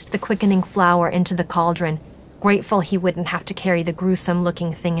 then placed the quickening flower into the cauldron, grateful he wouldn't have to carry the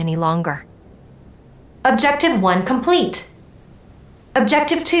gruesome-looking thing any longer. Objective 1 complete.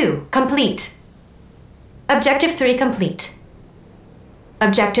 Objective 2, complete. Objective 3, complete.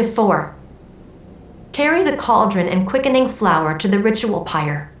 Objective 4. Carry the cauldron and quickening flower to the ritual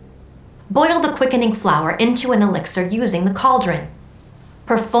pyre. Boil the quickening flower into an elixir using the cauldron.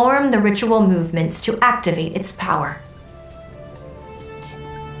 Perform the ritual movements to activate its power.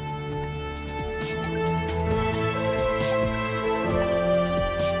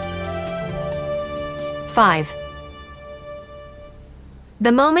 Five.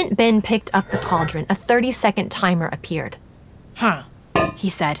 The moment Ben picked up the cauldron, a 30-second timer appeared. Huh, he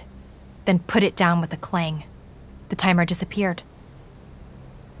said, then put it down with a clang. The timer disappeared.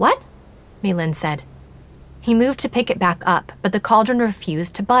 What? Maylin said. He moved to pick it back up, but the cauldron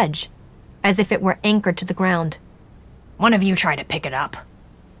refused to budge, as if it were anchored to the ground. One of you try to pick it up.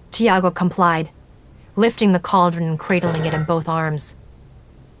 Tiago complied, lifting the cauldron and cradling it in both arms.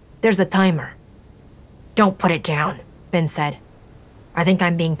 There's the timer. Don't put it down, Ben said. I think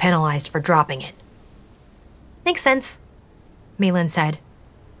I'm being penalized for dropping it. Makes sense, Maylin said.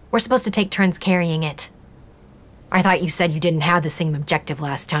 We're supposed to take turns carrying it. I thought you said you didn't have the same objective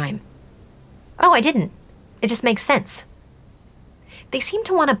last time. Oh, I didn't. It just makes sense. They seem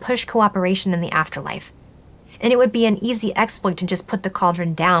to want to push cooperation in the afterlife, and it would be an easy exploit to just put the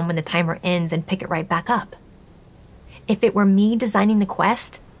cauldron down when the timer ends and pick it right back up. If it were me designing the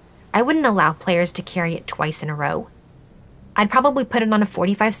quest, I wouldn't allow players to carry it twice in a row. I'd probably put it on a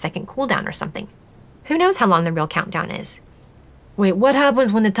 45-second cooldown or something. Who knows how long the real countdown is? Wait, what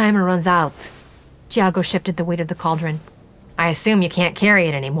happens when the timer runs out? Tiago shifted the weight of the cauldron. I assume you can't carry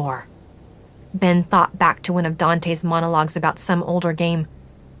it anymore. Ben thought back to one of Dante's monologues about some older game.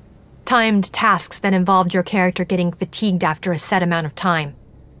 Timed tasks that involved your character getting fatigued after a set amount of time.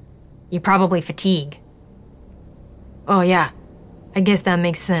 You probably fatigue. Oh yeah, I guess that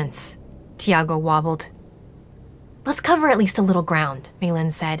makes sense. Tiago wobbled. Let's cover at least a little ground,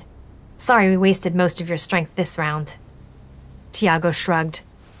 Maylin said. Sorry we wasted most of your strength this round. Tiago shrugged,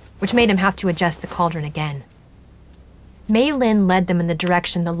 which made him have to adjust the cauldron again. Maylin led them in the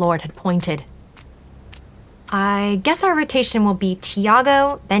direction the Lord had pointed. I guess our rotation will be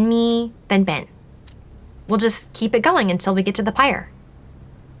Tiago, then me, then Ben. We'll just keep it going until we get to the pyre.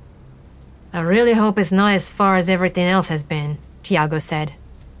 I really hope it's not as far as everything else has been, Tiago said.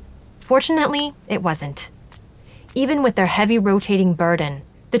 Fortunately, it wasn't. Even with their heavy rotating burden,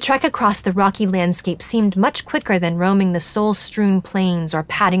 the trek across the rocky landscape seemed much quicker than roaming the soul-strewn plains or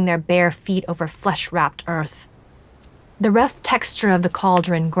patting their bare feet over flesh-wrapped earth. The rough texture of the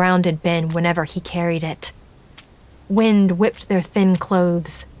cauldron grounded Ben whenever he carried it. Wind whipped their thin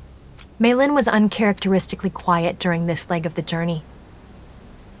clothes. Maylin was uncharacteristically quiet during this leg of the journey.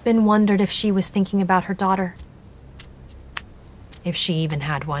 Ben wondered if she was thinking about her daughter. If she even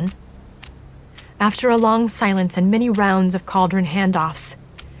had one. After a long silence and many rounds of cauldron handoffs,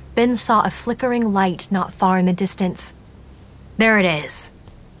 Ben saw a flickering light not far in the distance. There it is.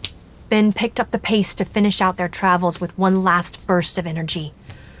 Ben picked up the pace to finish out their travels with one last burst of energy,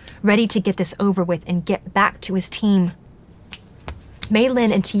 ready to get this over with and get back to his team.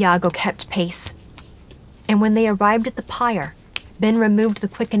 Maylin and Tiago kept pace, and when they arrived at the pyre, Ben removed the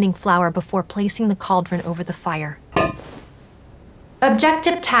quickening flower before placing the cauldron over the fire.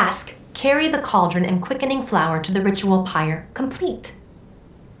 Objective task: carry the cauldron and quickening flower to the ritual pyre, complete.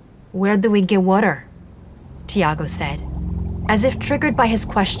 Where do we get water? Tiago said. As if triggered by his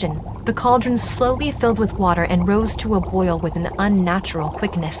question, the cauldron slowly filled with water and rose to a boil with an unnatural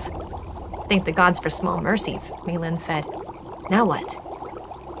quickness. Thank the gods for small mercies, Maylin said. Now what?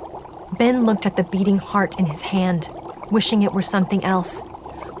 Ben looked at the beating heart in his hand, wishing it were something else,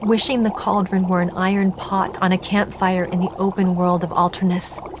 wishing the cauldron were an iron pot on a campfire in the open world of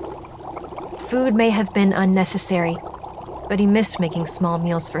Alternus. Food may have been unnecessary, but he missed making small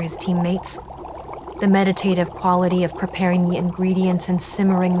meals for his teammates. The meditative quality of preparing the ingredients and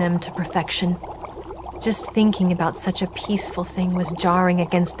simmering them to perfection. Just thinking about such a peaceful thing was jarring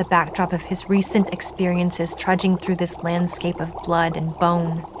against the backdrop of his recent experiences trudging through this landscape of blood and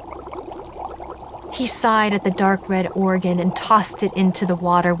bone. He sighed at the dark red organ and tossed it into the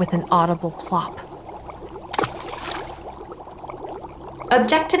water with an audible plop.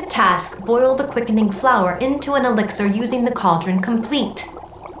 Objective task: boil the quickening flower into an elixir using the cauldron, complete.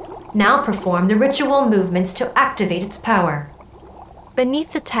 Now perform the ritual movements to activate its power.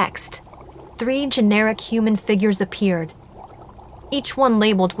 Beneath the text, 3 generic human figures appeared, each one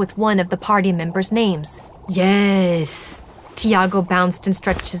labeled with one of the party members' names. Yes! Tiago bounced and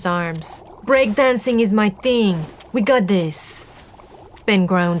stretched his arms. Breakdancing is my thing. We got this. Ben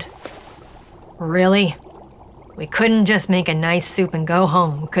groaned. Really? We couldn't just make a nice soup and go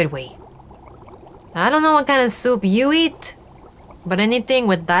home, could we? I don't know what kind of soup you eat, but anything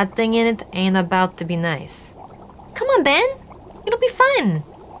with that thing in it ain't about to be nice. Come on, Ben. It'll be fun.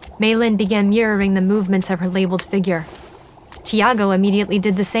 Maylin began mirroring the movements of her labeled figure. Tiago immediately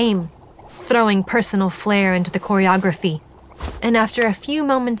did the same, throwing personal flair into the choreography. And after a few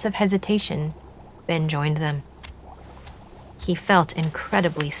moments of hesitation, Ben joined them. He felt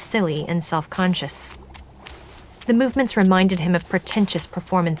incredibly silly and self-conscious. The movements reminded him of pretentious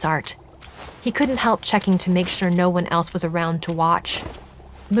performance art. He couldn't help checking to make sure no one else was around to watch.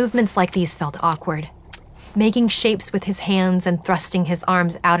 Movements like these felt awkward. Making shapes with his hands and thrusting his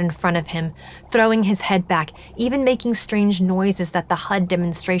arms out in front of him, throwing his head back, even making strange noises that the HUD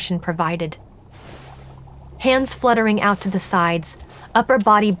demonstration provided. Hands fluttering out to the sides, upper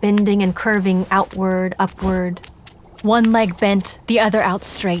body bending and curving outward, upward. One leg bent, the other out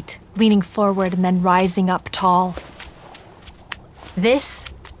straight, leaning forward and then rising up tall. This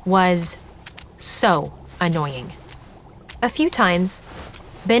was so annoying. A few times,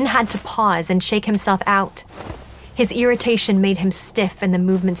 Ben had to pause and shake himself out. His irritation made him stiff and the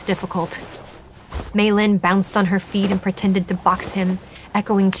movements difficult. Maylin bounced on her feet and pretended to box him,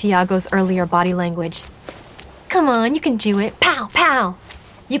 echoing Tiago's earlier body language. Come on, you can do it. Pow, pow.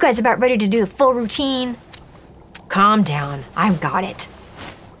 You guys about ready to do the full routine? Calm down, I've got it.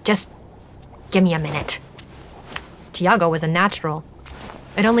 Just give me a minute. Tiago was a natural.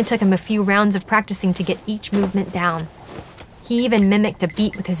 It only took him a few rounds of practicing to get each movement down. He even mimicked a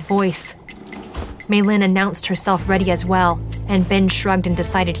beat with his voice. Maylin announced herself ready as well, and Ben shrugged and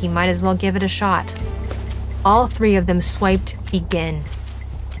decided he might as well give it a shot. All three of them swiped begin.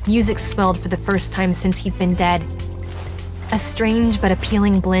 Music swelled for the first time since he'd been dead. A strange but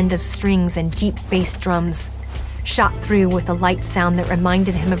appealing blend of strings and deep bass drums, shot through with a light sound that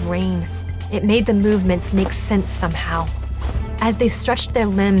reminded him of rain. It made the movements make sense somehow. As they stretched their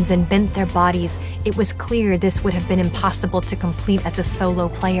limbs and bent their bodies, it was clear this would have been impossible to complete as a solo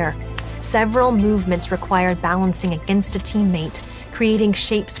player. Several movements required balancing against a teammate, creating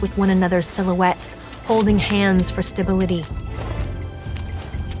shapes with one another's silhouettes, holding hands for stability.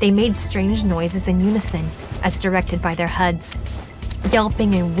 They made strange noises in unison, as directed by their HUDs,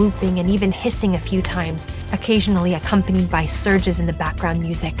 yelping and whooping and even hissing a few times, occasionally accompanied by surges in the background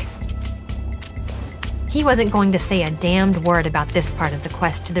music. He wasn't going to say a damned word about this part of the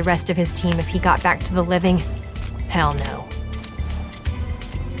quest to the rest of his team if he got back to the living. Hell no.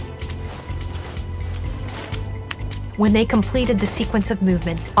 When they completed the sequence of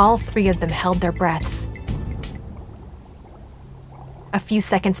movements, all three of them held their breaths. A few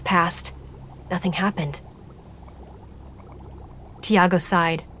seconds passed. Nothing happened. Tiago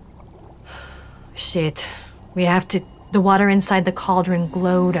sighed. Shit, we have to... The water inside the cauldron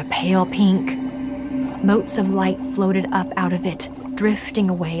glowed a pale pink. Motes of light floated up out of it, drifting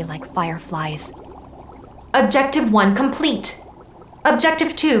away like fireflies. Objective 1 complete.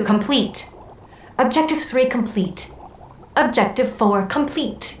 Objective 2 complete. Objective 3 complete. Objective 4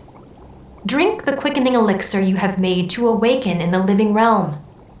 complete. Drink the quickening elixir you have made to awaken in the living realm.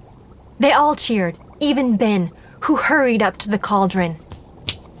 They all cheered, even Ben, who hurried up to the cauldron.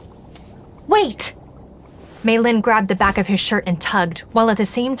 Wait! Maylin grabbed the back of his shirt and tugged, while at the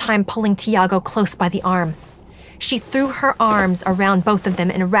same time pulling Tiago close by the arm. She threw her arms around both of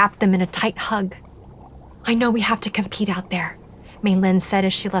them and wrapped them in a tight hug. I know we have to compete out there, Maylin said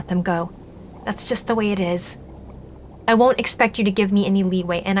as she let them go. That's just the way it is. I won't expect you to give me any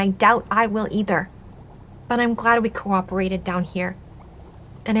leeway, and I doubt I will either. But I'm glad we cooperated down here,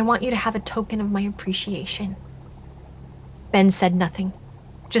 and I want you to have a token of my appreciation. Ben said nothing,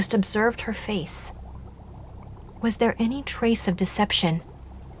 just observed her face. Was there any trace of deception?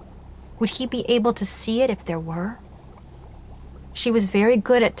 Would he be able to see it if there were? She was very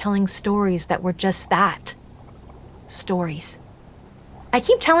good at telling stories that were just that. Stories. I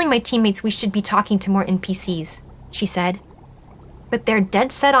keep telling my teammates we should be talking to more NPCs, she said. But they're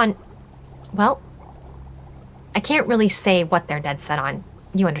dead set on... Well, I can't really say what they're dead set on.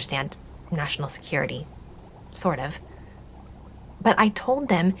 You understand. National security. Sort of. But I told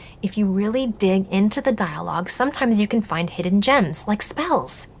them if you really dig into the dialogue, sometimes you can find hidden gems, like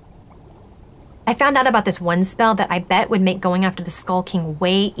spells. I found out about this one spell that I bet would make going after the Skull King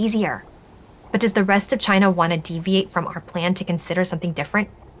way easier. But does the rest of China want to deviate from our plan to consider something different?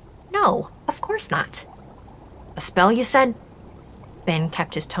 No, of course not. A spell, you said? Ben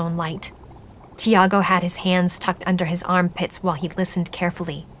kept his tone light. Tiago had his hands tucked under his armpits while he listened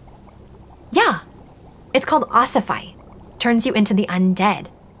carefully. Yeah, it's called ossify. Turns you into the undead.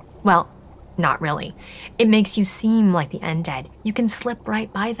 Well, not really. It makes you seem like the undead. You can slip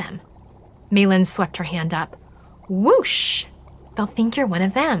right by them. Maylin swept her hand up. Whoosh! They'll think you're one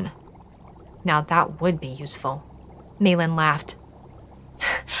of them. Now that would be useful. Maylin laughed.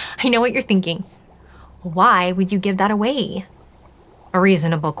 I know what you're thinking. Why would you give that away? A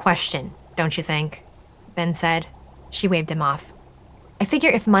reasonable question, don't you think? Ben said. She waved him off. I figure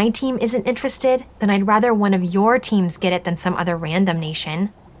if my team isn't interested, then I'd rather one of your teams get it than some other random nation.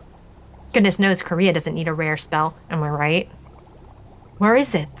 Goodness knows Korea doesn't need a rare spell, am I right? Where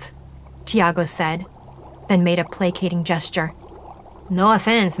is it? Tiago said, then made a placating gesture. No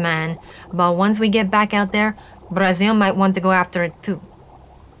offense, man, but once we get back out there, Brazil might want to go after it too.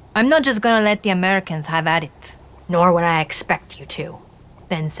 I'm not just gonna let the Americans have at it. Nor would I expect you to,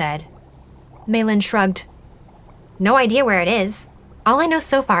 Ben said. Malin shrugged. No idea where it is. All I know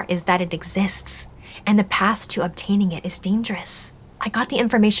so far is that it exists, and the path to obtaining it is dangerous. I got the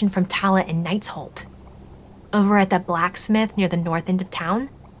information from Tala in Knightsholt, over at that blacksmith near the north end of town,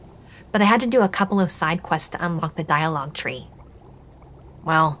 but I had to do a couple of side quests to unlock the dialogue tree.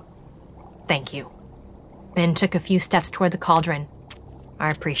 Well, thank you. Ben took a few steps toward the cauldron. I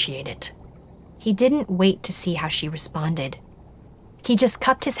appreciate it. He didn't wait to see how she responded. He just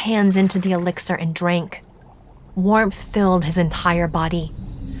cupped his hands into the elixir and drank. Warmth filled his entire body,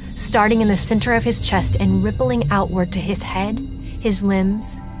 starting in the center of his chest and rippling outward to his head, his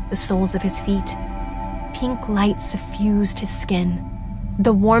limbs, the soles of his feet. Pink light suffused his skin.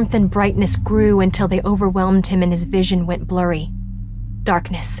 The warmth and brightness grew until they overwhelmed him and his vision went blurry.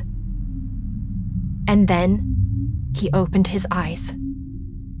 Darkness. And then he opened his eyes.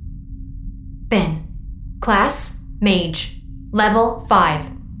 Ben. Class, Mage. Level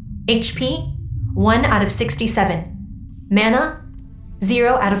 5. HP, 1 out of 67. Mana,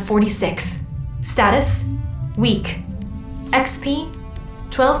 0 out of 46. Status, Weak. XP,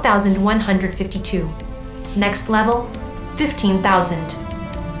 12,152. Next level, 15,000.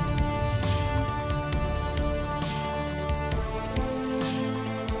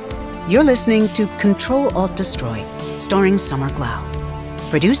 You're listening to Ctrl-Alt-Destroy, starring Summer Glau.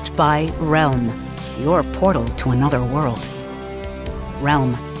 Produced by Realm, your portal to another world.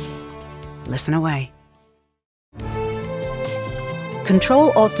 Realm. Listen away.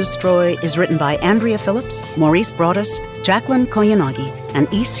 Ctrl-Alt-Destroy is written by Andrea Phillips, Maurice Broaddus, Jacqueline Koyanagi, and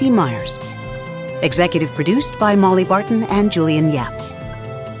E.C. Myers. Executive produced by Molly Barton and Julian Yap.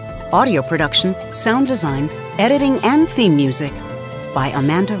 Audio production, sound design, editing, and theme music by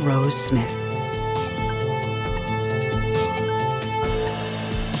Amanda Rose Smith.